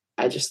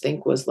I just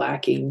think was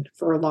lacking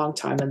for a long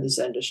time in this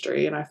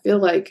industry. And I feel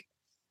like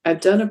I've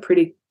done a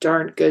pretty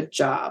darn good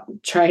job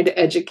trying to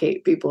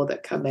educate people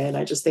that come in.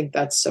 I just think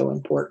that's so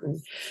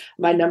important.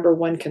 My number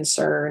one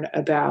concern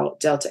about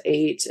Delta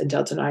 8 and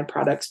Delta 9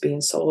 products being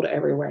sold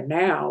everywhere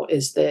now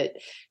is that,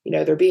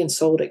 they're being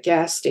sold at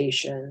gas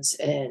stations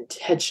and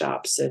head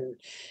shops and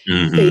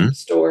vape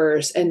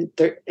stores. And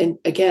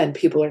again,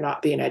 people are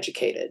not being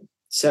educated.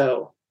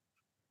 So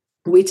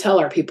we tell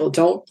our people,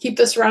 don't keep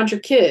this around your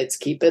kids,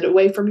 keep it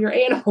away from your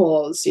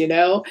animals,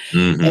 and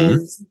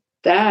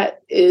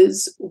that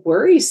is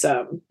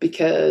worrisome,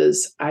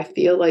 because I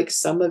feel like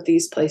some of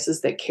these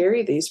places that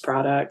carry these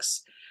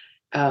products,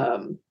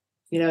 they're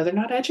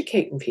not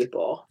educating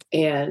people.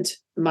 And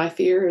my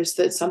fear is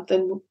that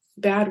something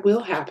bad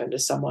will happen to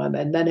someone,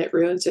 and then it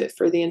ruins it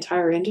for the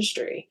entire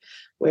industry,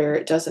 where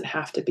it doesn't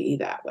have to be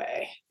that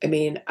way. I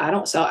mean, I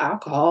don't sell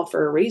alcohol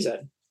for a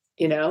reason,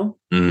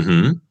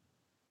 It's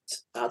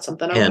not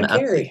something I want to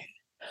carry.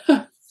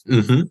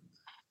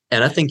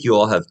 And I think you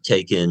all have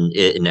taken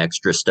it an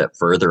extra step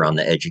further on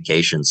the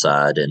education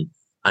side. And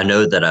I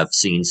know that I've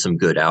seen some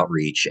good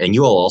outreach, and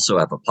you all also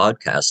have a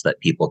podcast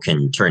that people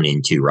can turn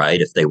into, right?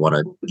 If they want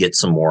to get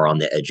some more on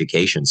the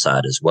education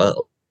side as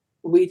well.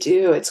 We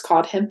do. It's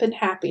called Hemp and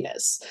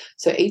Happiness.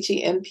 So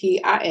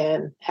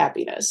HEMPIN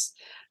happiness.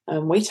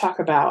 We talk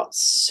about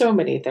so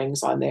many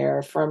things on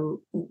there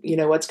from,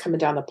 what's coming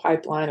down the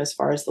pipeline as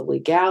far as the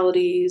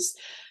legalities,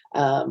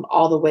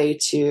 all the way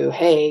to,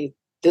 hey,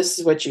 this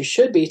is what you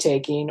should be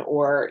taking,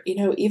 or,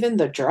 even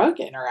the drug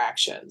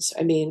interactions.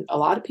 I mean, a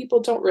lot of people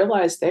don't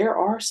realize there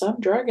are some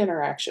drug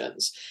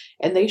interactions,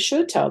 and they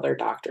should tell their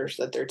doctors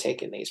that they're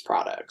taking these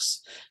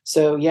products.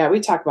 So, yeah,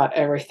 we talk about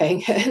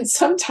everything. And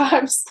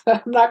sometimes,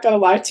 I'm not going to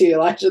lie to you,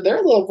 Elijah,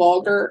 they're a little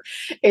vulgar,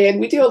 and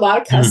we do a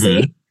lot of cussing.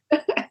 Mm-hmm.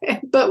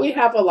 But we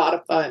have a lot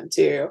of fun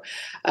too.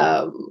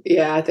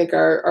 Yeah, I think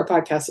our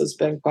podcast has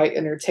been quite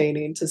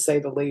entertaining to say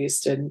the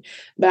least. And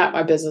Matt,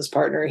 my business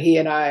partner, he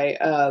and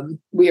I,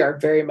 we are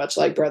very much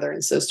like brother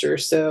and sister.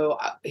 So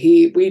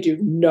we do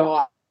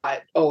not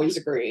always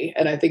agree,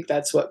 and I think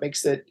that's what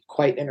makes it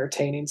quite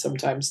entertaining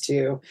sometimes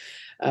too.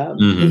 He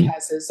Mm-hmm.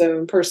 has his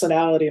own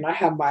personality, and I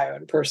have my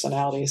own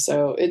personality,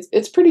 so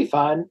it's pretty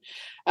fun.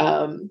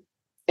 Um,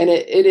 and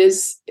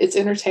it's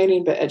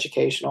entertaining but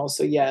educational.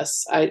 So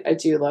yes, I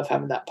do love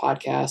having that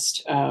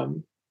podcast.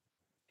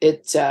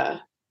 It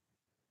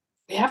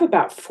We have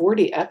about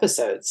 40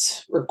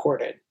 episodes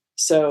recorded,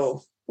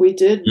 so we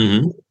did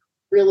Mm-hmm.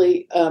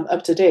 really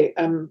up to date.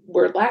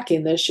 We're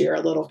lacking this year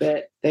a little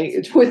bit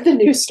with the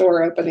new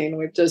store opening.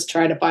 We're just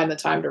trying to find the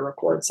time to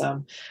record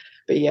some.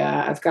 But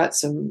yeah, I've got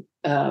some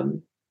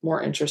more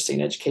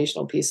interesting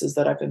educational pieces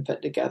that I've been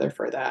putting together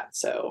for that.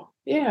 So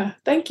yeah,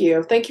 thank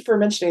you. Thank you for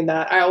mentioning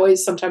that. I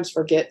always sometimes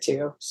forget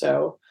to.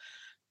 So,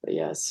 but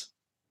yes.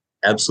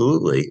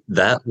 Absolutely.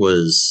 That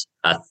was,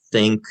 I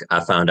think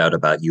I found out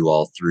about you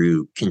all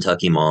through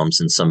Kentucky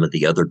Moms and some of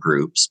the other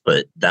groups,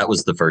 but that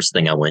was the first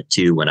thing I went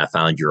to when I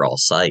found your all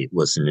site,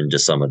 listening to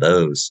some of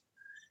those.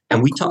 And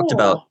Oh, we talked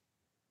about, cool.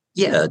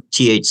 yeah,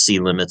 THC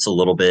limits a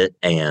little bit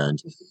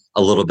and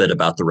a little bit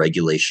about the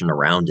regulation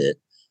around it.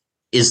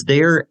 Is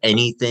there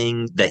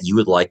anything that you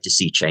would like to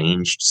see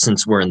changed,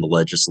 since we're in the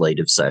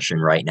legislative session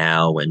right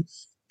now and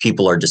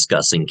people are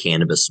discussing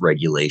cannabis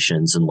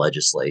regulations and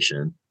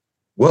legislation?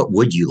 What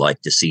would you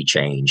like to see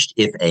changed,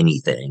 if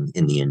anything,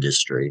 in the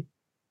industry?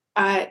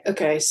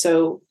 Okay,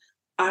 so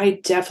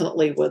I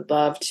definitely would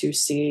love to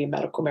see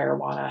medical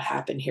marijuana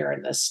happen here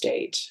in this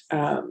state.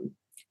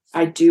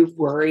 I do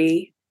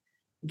worry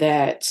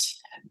that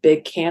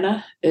Big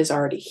Canna is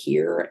already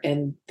here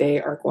and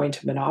they are going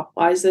to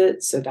monopolize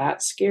it. So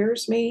that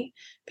scares me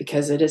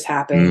because it has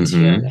happened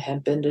here in the Mm-hmm.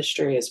 hemp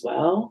industry as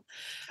well.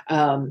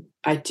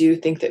 I do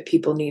think that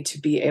people need to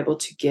be able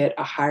to get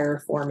a higher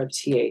form of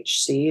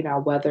THC. Now,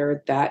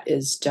 whether that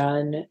is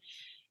done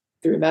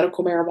through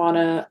medical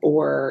marijuana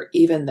or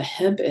even the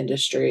hemp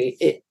industry,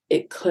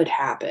 it could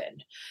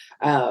happen.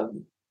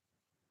 Um,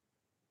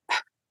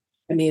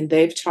 I mean,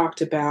 they've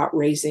talked about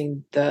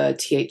raising the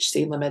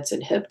THC limits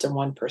in hemp to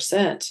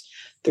 1%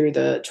 through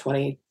the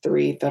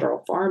 23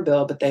 federal farm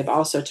bill, but they've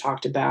also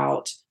talked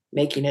about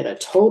making it a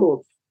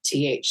total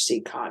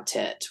THC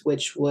content,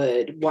 which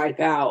would wipe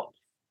out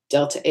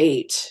Delta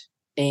 8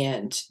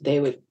 and they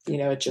would,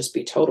 it'd just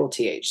be total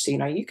THC.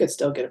 Now you could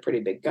still get a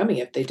pretty big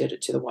gummy if they did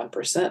it to the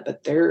 1%,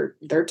 but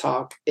their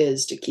talk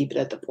is to keep it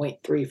at the zero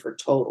point 0.3 for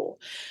total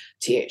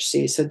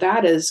THC. So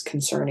that is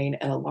concerning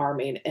and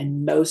alarming.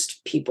 And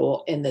most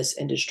people in this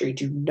industry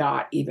do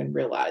not even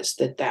realize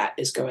that that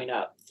is going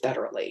up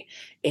federally.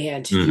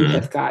 And Mm-hmm.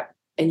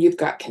 you've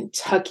got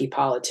Kentucky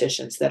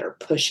politicians that are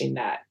pushing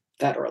that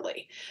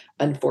federally,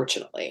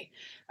 unfortunately.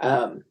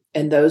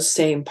 And those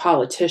same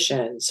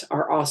politicians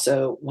are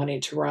also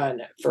wanting to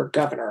run for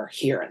governor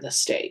here in the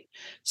state.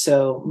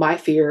 So my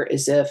fear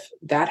is if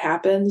that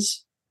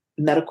happens,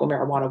 medical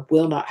marijuana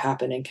will not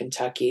happen in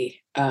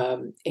Kentucky,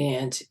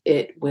 and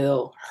it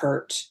will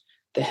hurt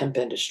the hemp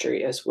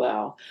industry as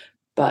well.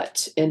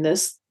 But in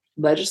this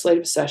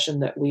legislative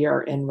session that we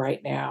are in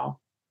right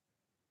now,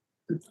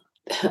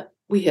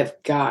 we have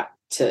got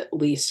to at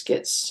least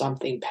get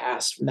something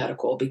past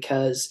medical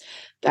because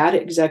that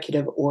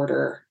executive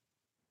order,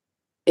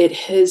 it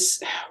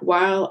has,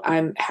 while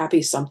I'm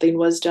happy something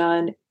was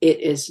done,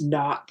 it is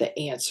not the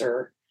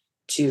answer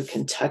to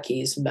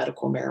Kentucky's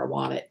medical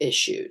marijuana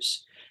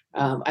issues.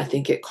 I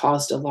think it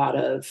caused a lot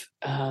of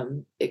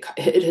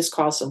it has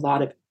caused a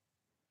lot of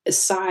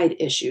side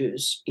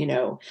issues.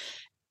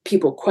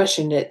 People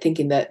questioned it,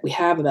 thinking that we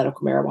have a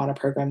medical marijuana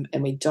program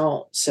and we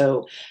don't.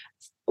 So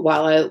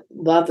while I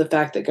love the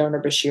fact that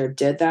Governor Bashir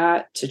did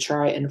that to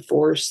try and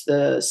force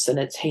the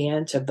Senate's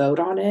hand to vote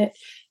on it,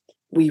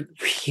 we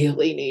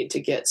really need to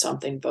get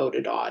something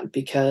voted on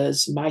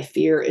because my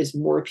fear is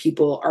more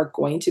people are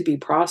going to be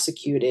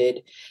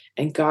prosecuted,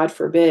 and God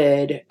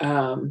forbid,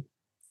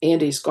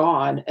 Andy's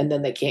gone and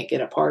then they can't get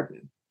a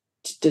pardon.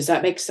 Does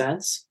that make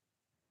sense?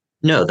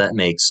 No, that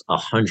makes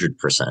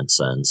 100%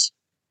 sense.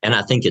 And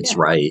I think it's Yeah.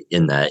 right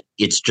in that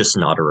it's just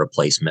not a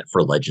replacement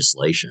for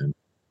legislation.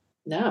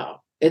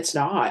 No, it's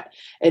not.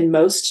 And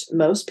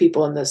most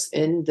people in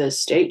this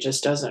state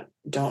just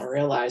don't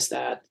realize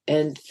that.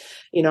 And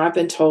I've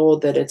been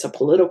told that it's a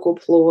political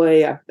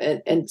ploy,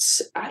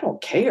 I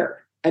don't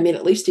care. I mean,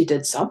 at least he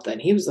did something.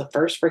 He was the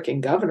first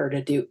freaking governor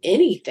to do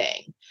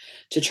anything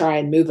to try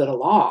and move it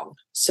along.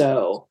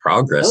 So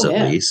Progress, go at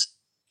him. least.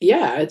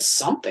 Yeah, it's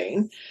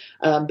something.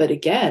 But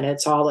again,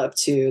 it's all up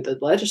to the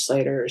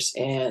legislators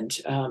and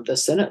the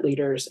Senate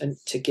leaders and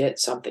to get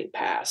something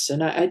passed.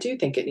 And I do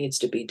think it needs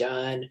to be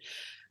done.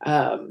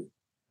 Um,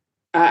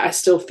 I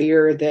still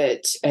fear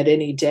that at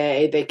any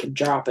day they could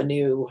drop a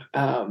new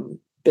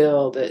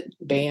bill that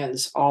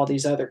bans all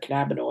these other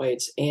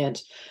cannabinoids.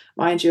 And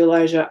mind you,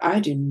 Elijah, I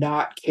do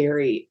not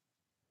carry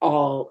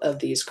all of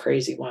these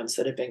crazy ones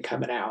that have been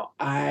coming out.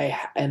 I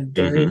am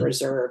very Hmm.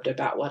 reserved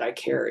about what I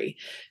carry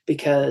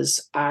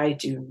because I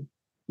do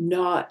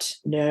not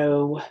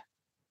know.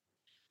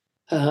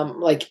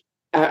 Like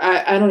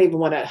I don't even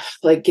want to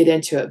like get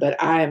into it, but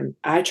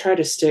I try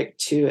to stick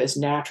to as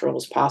natural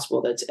as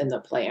possible that's in the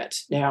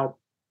plant. Now,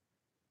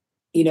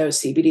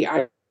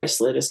 CBD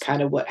isolate is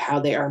kind of how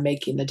they are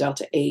making the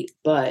Delta 8,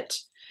 but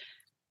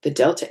the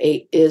Delta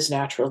 8 is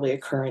naturally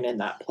occurring in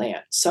that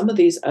plant. Some of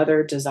these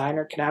other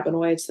designer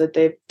cannabinoids that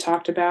they've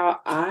talked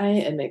about, I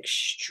am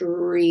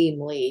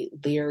extremely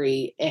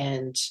leery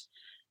and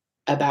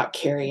about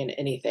carrying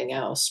anything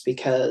else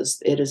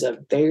because it is a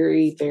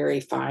very,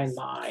 very fine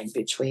line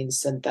between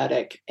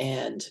synthetic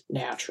and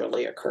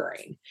naturally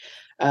occurring.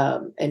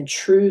 And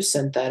true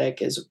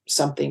synthetic is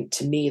something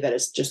to me that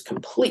is just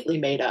completely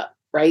made up,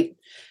 right?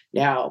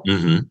 Now,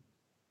 Hmm.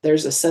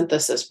 there's a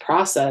synthesis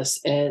process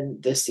in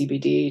the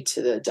CBD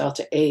to the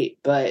Delta 8,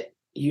 but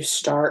you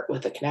start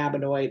with a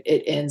cannabinoid,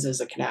 it ends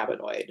as a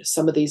cannabinoid.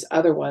 Some of these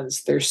other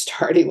ones, they're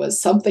starting with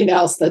something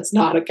else that's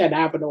not a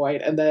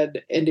cannabinoid and then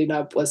ending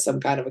up with some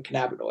kind of a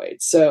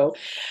cannabinoid. So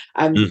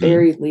I'm Hmm.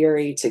 very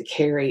leery to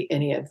carry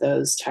any of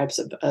those types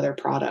of other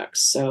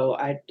products. So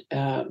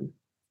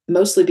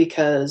mostly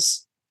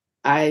because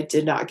I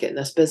did not get in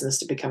this business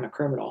to become a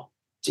criminal.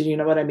 Do you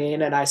know what I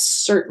mean? And I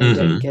certainly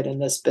didn't Hmm. get in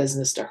this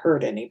business to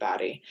hurt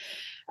anybody.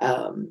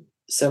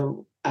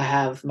 So I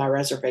have my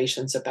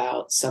reservations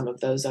about some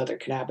of those other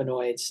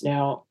cannabinoids.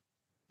 Now,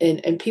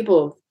 and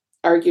people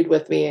argued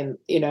with me and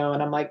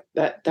I'm like,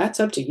 that's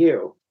up to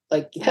you.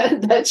 Like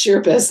that's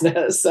your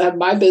business.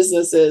 My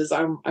business is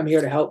I'm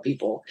here to help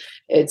people.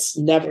 It's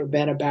never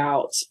been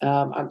about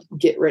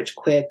get rich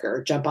quick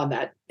or jump on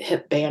that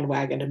hip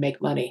bandwagon to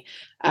make money.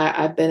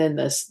 I've been in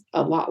this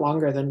a lot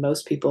longer than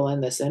most people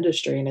in this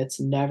industry, and it's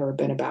never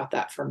been about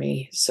that for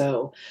me.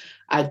 So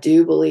I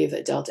do believe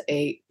that Delta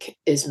 8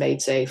 is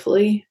made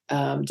safely,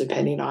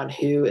 depending on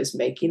who is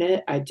making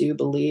it. I do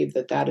believe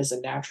that that is a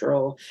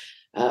natural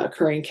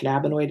occurring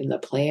cannabinoid in the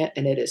plant,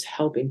 and it is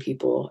helping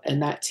people,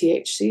 and that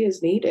THC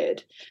is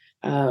needed.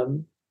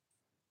 Um,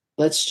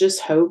 let's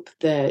just hope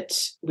that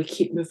we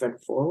keep moving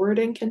forward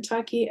in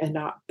Kentucky and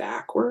not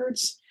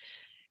backwards,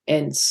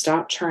 and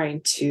stop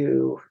trying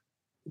to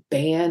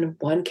ban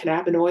one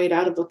cannabinoid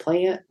out of a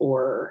plant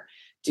or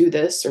do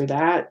this or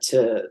that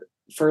to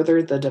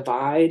further the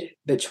divide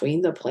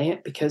between the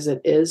plant because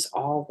it is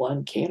all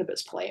one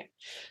cannabis plant.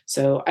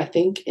 So I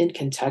think in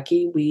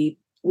Kentucky we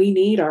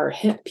need our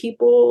hemp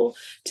people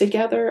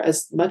together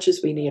as much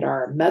as we need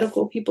our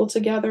medical people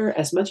together,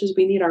 as much as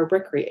we need our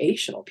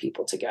recreational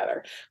people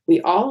together.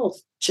 We all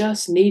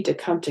just need to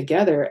come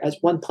together as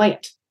one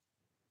plant.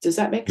 Does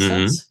that make Hmm.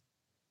 sense?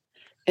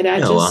 And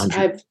No,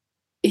 100.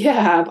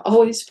 I've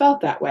always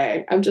felt that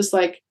way. I'm just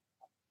like,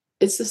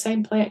 it's the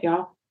same plant,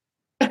 y'all.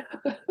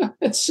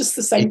 It's just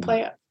the same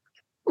plant.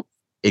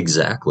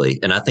 Exactly.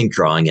 And I think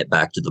drawing it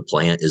back to the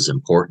plant is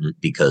important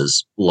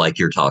because, like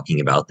you're talking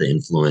about, the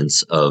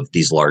influence of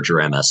these larger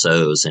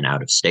MSOs and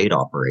out of state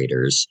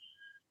operators,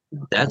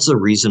 that's a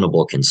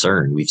reasonable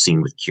concern. We've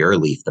seen with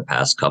Cureleaf the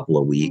past couple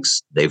of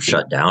weeks, they've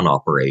shut down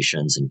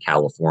operations in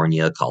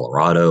California,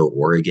 Colorado,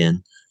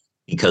 Oregon,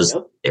 because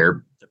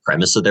Yep. the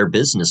premise of their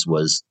business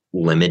was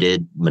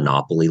limited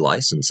monopoly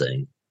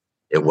licensing.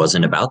 It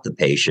wasn't Mhm. about the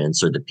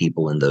patients or the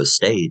people in those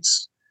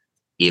states.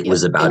 It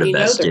was Yep. about And a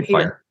they're vested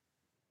here.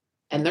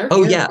 And they're Oh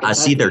here in yeah, I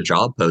see their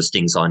Kentucky. job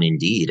postings on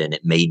Indeed and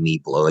it made me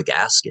blow a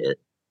gasket.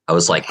 I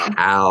was like, Uh-huh.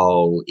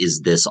 how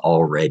is this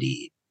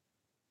already?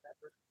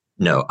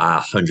 No,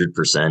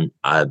 100%.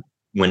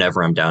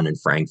 Whenever I'm down in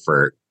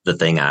Frankfurt, the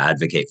thing I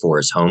advocate for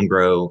is home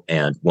grow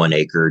and 1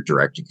 acre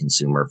direct to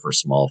consumer for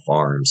small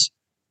farms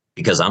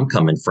because I'm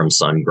coming from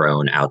sun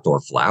grown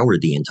outdoor flower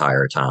the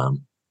entire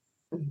time.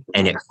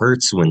 And it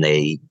hurts when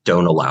they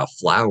don't allow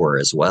flower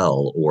as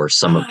well or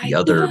some of the I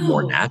other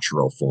more know.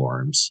 natural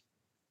forms.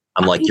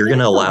 I'm like, I you're going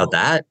to allow know.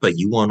 that, but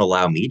you won't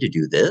allow me to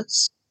do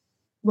this?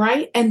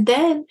 Right? And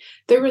then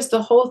there was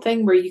the whole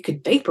thing where you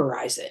could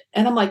vaporize it.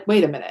 And I'm like,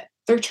 wait a minute.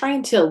 They're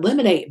trying to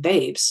eliminate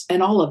vapes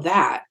and all of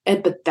that.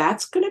 But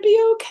that's going to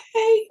be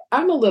okay.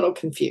 I'm a little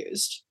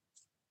confused.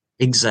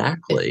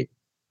 Exactly.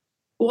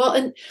 Well,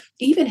 and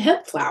even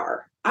hemp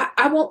flower,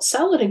 I won't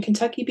sell it in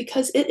Kentucky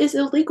because it is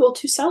illegal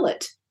to sell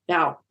it.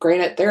 Now,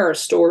 granted, there are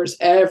stores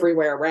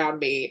everywhere around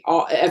me.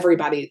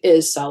 Everybody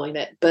is selling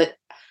it, but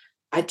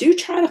I do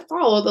try to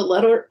follow the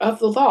letter of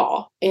the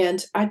law,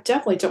 and I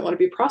definitely don't want to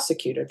be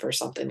prosecuted for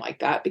something like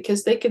that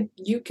because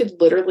you could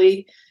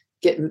literally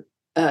get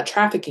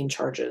trafficking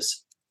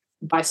charges.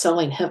 by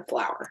selling hemp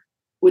flower,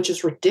 which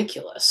is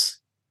ridiculous.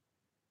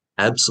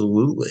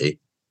 Absolutely.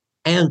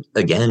 And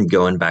again,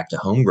 going back to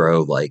home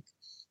grow, like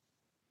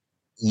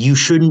you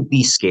shouldn't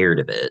be scared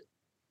of it.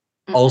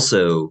 Mm-mm.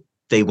 Also,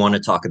 they want to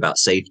talk about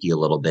safety a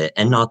little bit,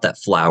 and not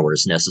that flour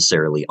is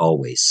necessarily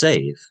always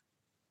safe.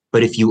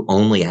 But if you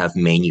only have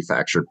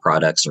manufactured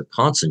products or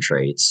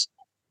concentrates,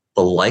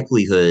 the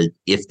likelihood,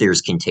 if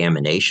there's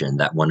contamination,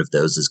 that one of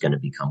those is going to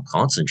become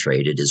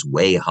concentrated is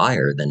way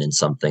higher than in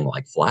something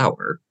like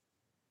flour.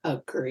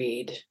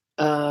 Agreed.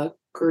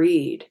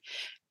 Agreed.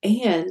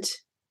 And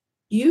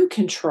you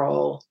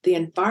control the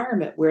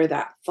environment where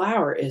that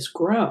flower is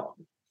grown.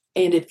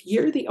 And if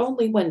you're the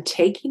only one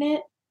taking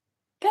it,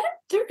 that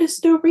there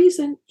is no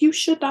reason you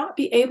should not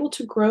be able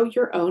to grow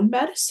your own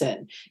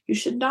medicine. You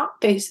should not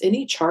face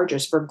any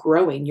charges for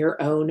growing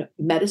your own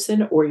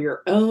medicine or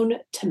your own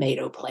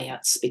tomato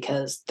plants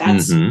because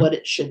that's Hmm. what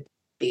it should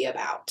be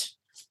about.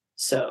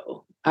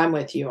 So I'm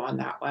with you on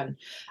that one.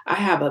 I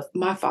have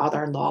my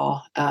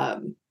father-in-law,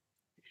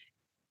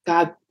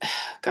 God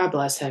God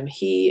bless him.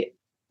 He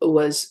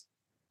was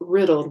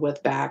riddled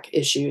with back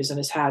issues and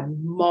has had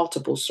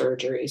multiple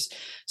surgeries.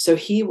 So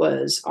he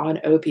was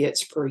on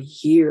opiates for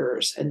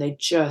years and they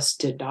just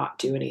did not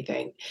do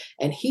anything.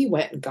 And he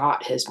went and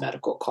got his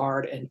medical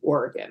card in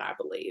Oregon, I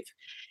believe.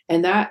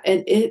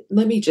 Let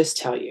me just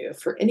tell you,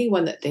 for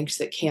anyone that thinks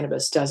that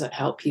cannabis doesn't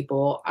help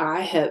people,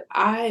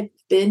 I've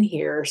been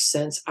here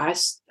since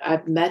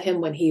I've met him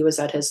when he was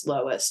at his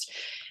lowest.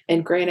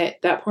 And granted,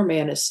 that poor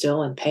man is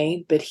still in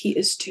pain, but he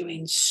is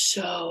doing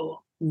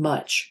so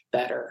much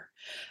better.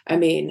 I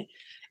mean,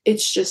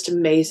 it's just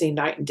amazing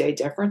night and day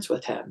difference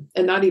with him.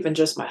 And not even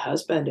just my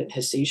husband and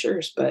his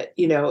seizures, but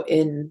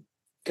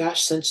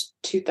since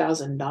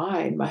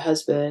 2009, my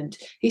husband,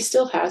 he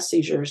still has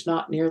seizures,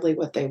 not nearly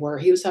what they were.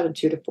 He was having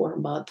 2 to 4 a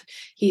month.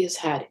 He has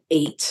had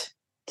 8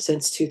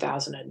 since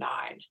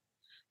 2009.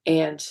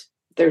 And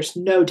there's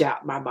no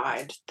doubt in my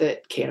mind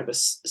that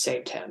cannabis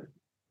saved him.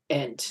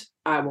 And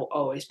I will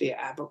always be an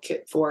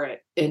advocate for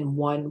it in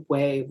one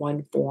way,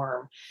 one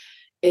form,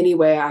 any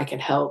way I can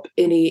help,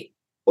 any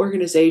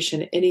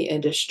organization, any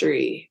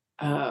industry,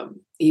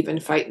 even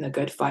fighting the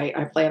good fight.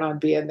 I plan on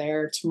being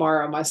there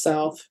tomorrow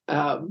myself.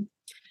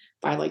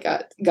 Finally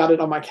got it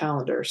on my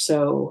calendar.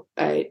 So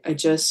I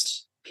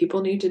just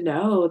people need to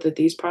know that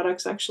these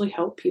products actually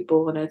help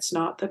people and it's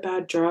not the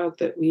bad drug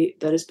that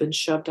has been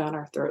shoved down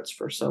our throats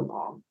for so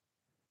long.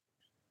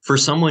 For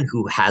someone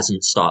who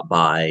hasn't stopped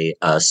by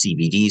a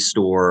CBD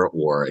store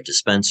or a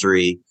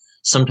dispensary,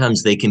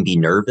 sometimes they can be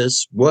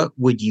nervous. What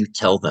would you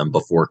tell them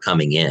before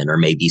coming in, or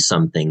maybe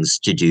some things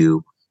to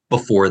do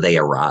before they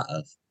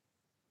arrive?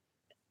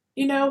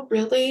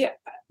 Really,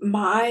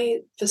 my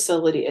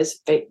facility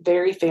is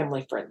very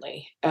family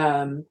friendly.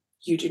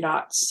 You do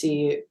not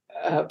see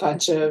a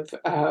bunch of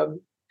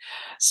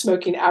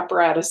smoking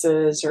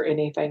apparatuses or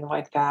anything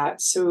like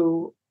that.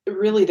 So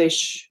really,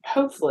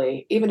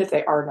 hopefully, even if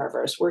they are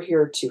nervous, we're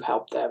here to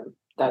help them.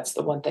 That's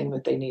the one thing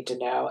that they need to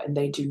know, and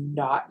they do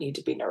not need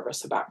to be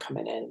nervous about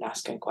coming in and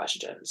asking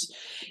questions.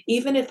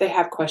 Even if they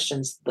have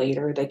questions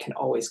later, they can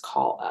always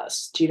call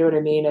us. Do you know what I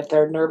mean? If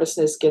their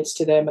nervousness gets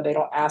to them and they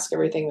don't ask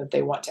everything that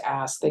they want to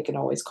ask, they can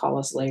always call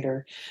us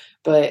later.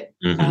 But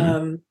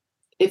Hmm.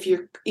 if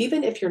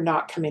you're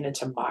not coming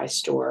into my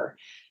store,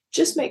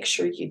 just make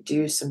sure you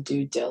do some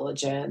due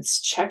diligence,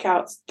 check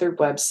out their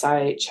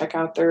website, check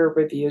out their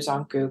reviews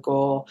on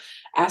Google,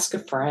 ask a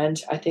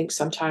friend. I think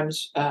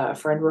sometimes a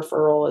friend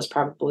referral is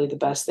probably the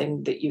best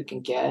thing that you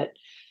can get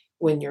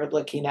when you're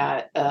looking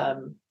at a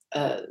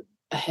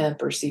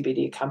hemp or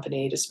CBD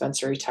company,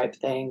 dispensary type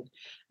thing.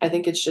 I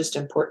think it's just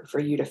important for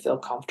you to feel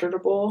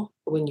comfortable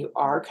when you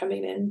are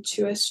coming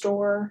into a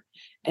store.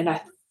 And I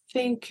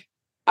think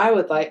I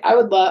would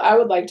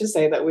like to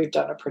say that we've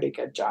done a pretty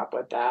good job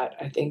with that.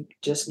 I think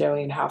just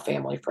knowing how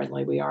family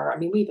friendly we are. I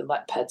mean, we even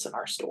let pets in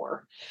our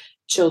store.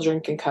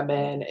 Children can come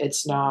in.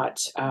 It's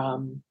not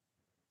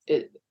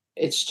it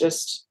it's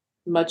just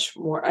much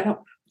more I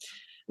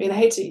mean, I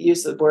hate to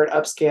use the word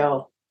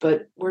upscale,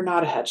 but we're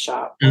not a head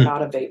shop. We're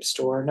not a vape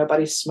store.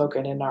 Nobody's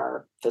smoking in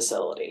our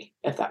facility,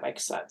 if that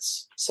makes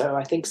sense. So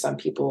I think some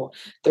people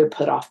they're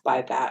put off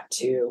by that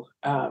too.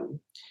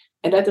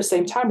 And at the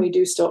same time, we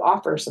do still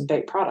offer some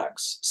vape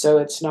products. So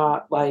it's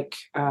not like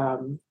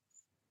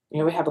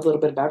we have a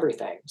little bit of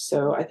everything.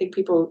 So I think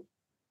people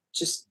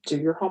just do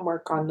your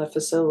homework on the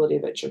facility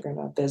that you're going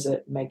to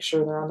visit. Make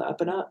sure they're on the up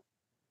and up.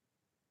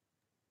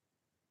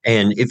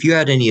 And if you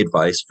had any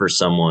advice for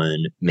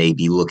someone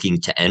maybe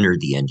looking to enter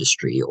the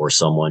industry or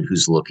someone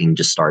who's looking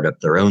to start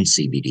up their own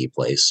CBD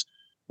place,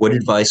 what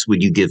advice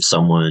would you give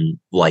someone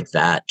like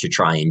that to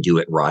try and do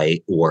it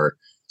right, or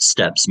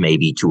steps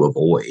maybe to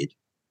avoid?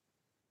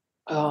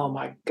 Oh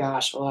my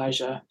gosh,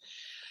 Elijah.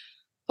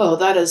 Oh,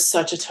 that is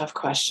such a tough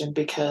question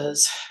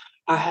because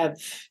I have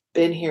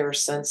been here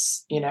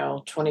since,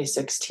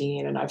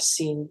 2016 and I've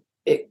seen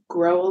it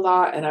grow a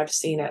lot and I've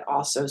seen it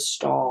also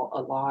stall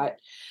a lot.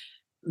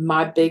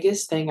 My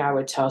biggest thing I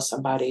would tell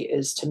somebody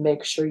is to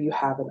make sure you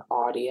have an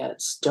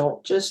audience.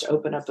 Don't just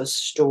open up a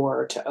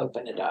store to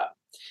open it up.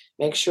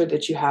 Make sure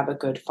that you have a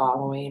good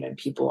following and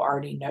people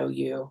already know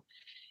you.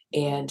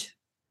 And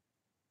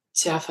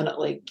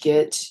definitely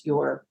get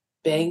your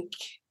bank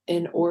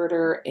in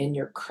order and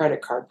your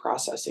credit card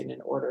processing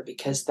in order,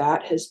 because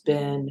that has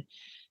been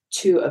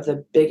two of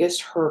the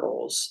biggest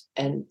hurdles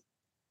and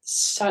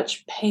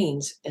such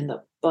pains in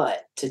the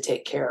butt to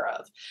take care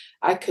of.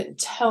 I couldn't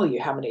tell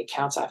you how many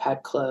accounts I've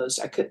had closed.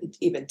 I couldn't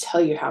even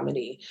tell you how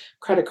many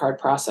credit card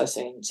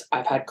processings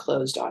I've had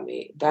closed on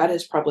me. That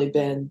has probably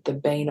been the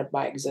bane of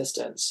my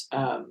existence,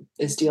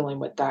 is dealing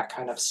with that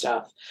kind of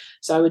stuff.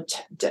 So I would,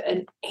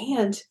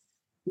 and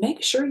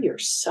make sure you're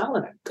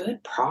selling a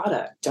good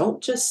product.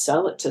 Don't just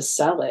sell it to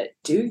sell it.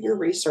 Do your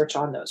research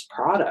on those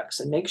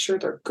products and make sure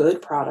they're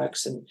good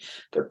products and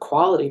they're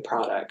quality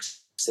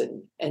products,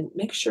 and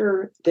make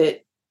sure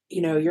that,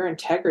 your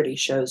integrity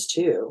shows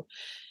too,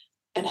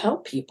 and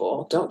help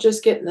people. Don't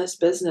just get in this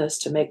business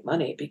to make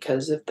money,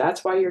 because if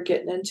that's why you're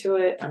getting into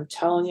it, I'm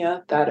telling you,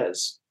 that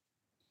is,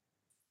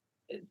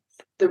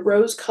 the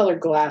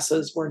rose-colored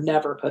glasses were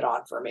never put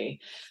on for me.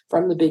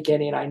 From the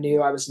beginning, I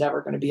knew I was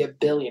never going to be a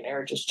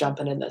billionaire just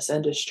jumping in this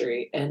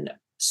industry. And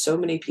so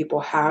many people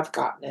have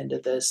gotten into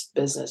this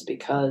business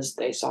because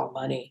they saw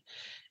money.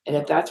 And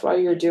if that's why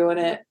you're doing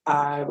it,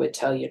 I would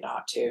tell you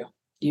not to.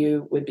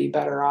 You would be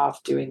better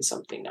off doing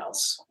something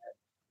else.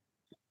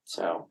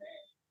 So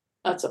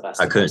that's the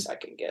best advice I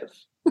can give.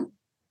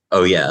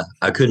 Oh, yeah.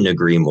 I couldn't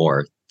agree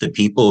more. The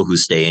people who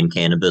stay in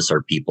cannabis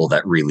are people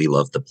that really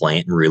love the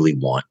plant and really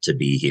want to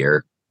be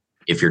here.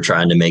 If you're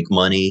trying to make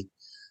money,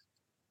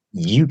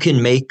 you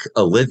can make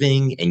a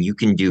living and you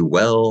can do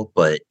well,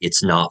 but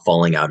it's not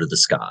falling out of the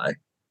sky.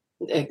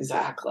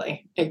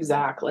 Exactly.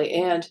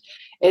 And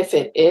if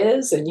it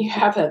is, and you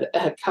have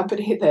a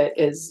company that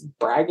is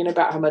bragging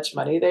about how much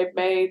money they've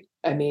made,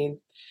 I mean,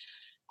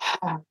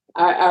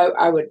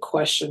 I would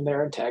question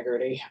their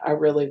integrity. I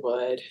really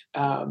would.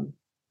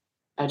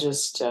 I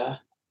just,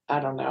 I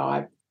don't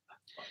know.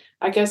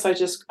 I guess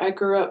I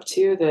grew up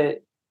too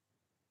that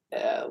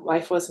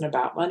life wasn't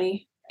about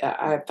money.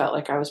 I felt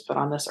like I was put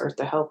on this earth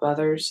to help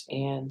others,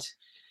 and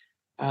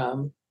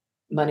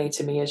money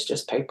to me is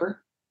just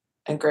paper.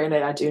 And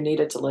granted, I do need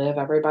it to live.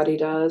 Everybody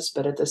does.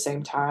 But at the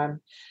same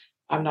time,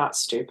 I'm not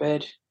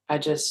stupid. I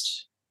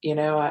just,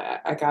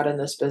 I got in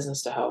this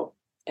business to help.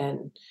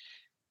 And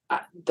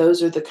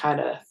those are the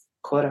kind of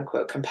quote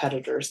unquote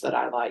competitors that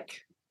I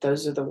like.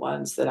 Those are the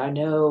ones that I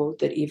know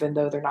that even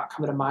though they're not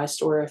coming to my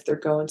store, if they're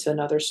going to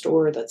another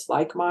store that's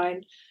like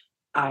mine,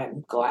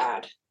 I'm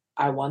glad.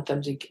 I want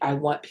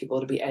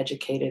people to be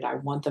educated. I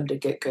want them to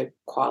get good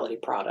quality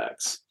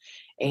products.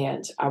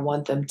 And I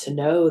want them to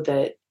know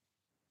that,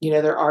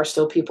 there are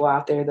still people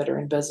out there that are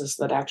in business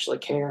that actually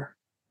care.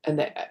 And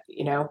that,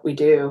 we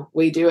do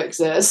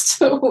exist.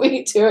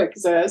 We do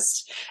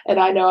exist. And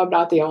I know I'm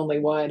not the only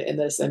one in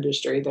this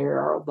industry.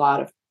 There are a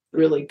lot of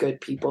really good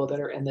people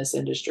that are in this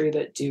industry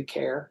that do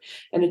care.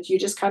 And you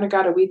just kind of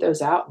got to weed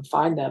those out and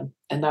find them.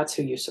 And that's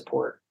who you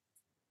support.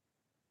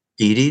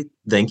 Dee Dee,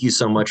 thank you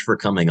so much for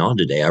coming on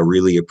today. I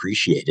really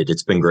appreciate it.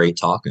 It's been great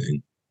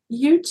talking.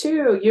 You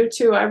too.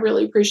 I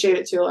really appreciate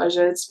it too,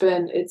 Elijah.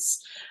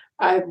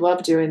 I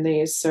love doing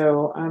these.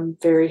 So I'm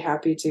very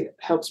happy to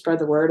help spread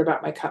the word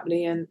about my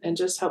company and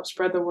just help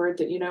spread the word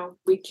that,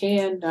 we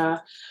can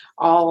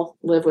all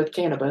live with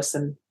cannabis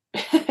and,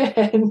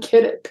 and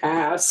get it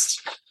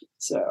passed.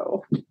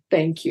 So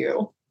thank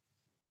you.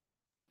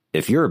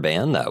 If you're a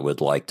band that would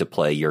like to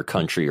play your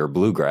country or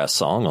bluegrass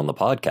song on the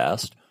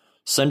podcast,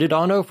 send it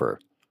on over.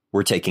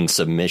 We're taking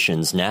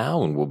submissions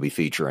now and we'll be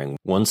featuring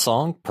one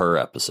song per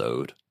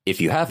episode.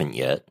 If you haven't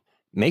yet,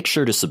 make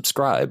sure to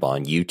subscribe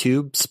on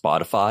YouTube,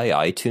 Spotify,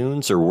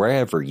 iTunes, or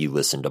wherever you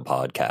listen to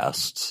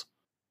podcasts.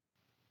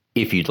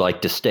 If you'd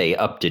like to stay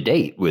up to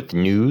date with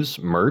news,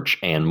 merch,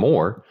 and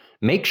more,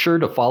 make sure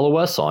to follow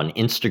us on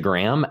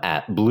Instagram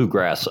at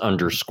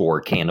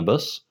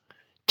bluegrass_cannabis,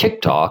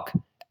 TikTok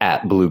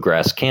at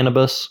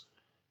bluegrasscannabis,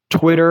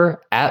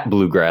 Twitter at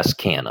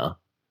bluegrasscanna.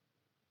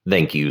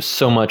 Thank you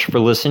so much for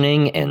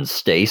listening and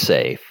stay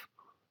safe.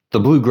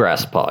 The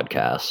Bluegrass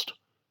Podcast.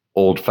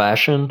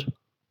 Old-fashioned,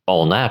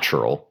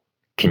 all-natural,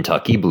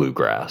 Kentucky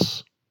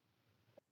bluegrass.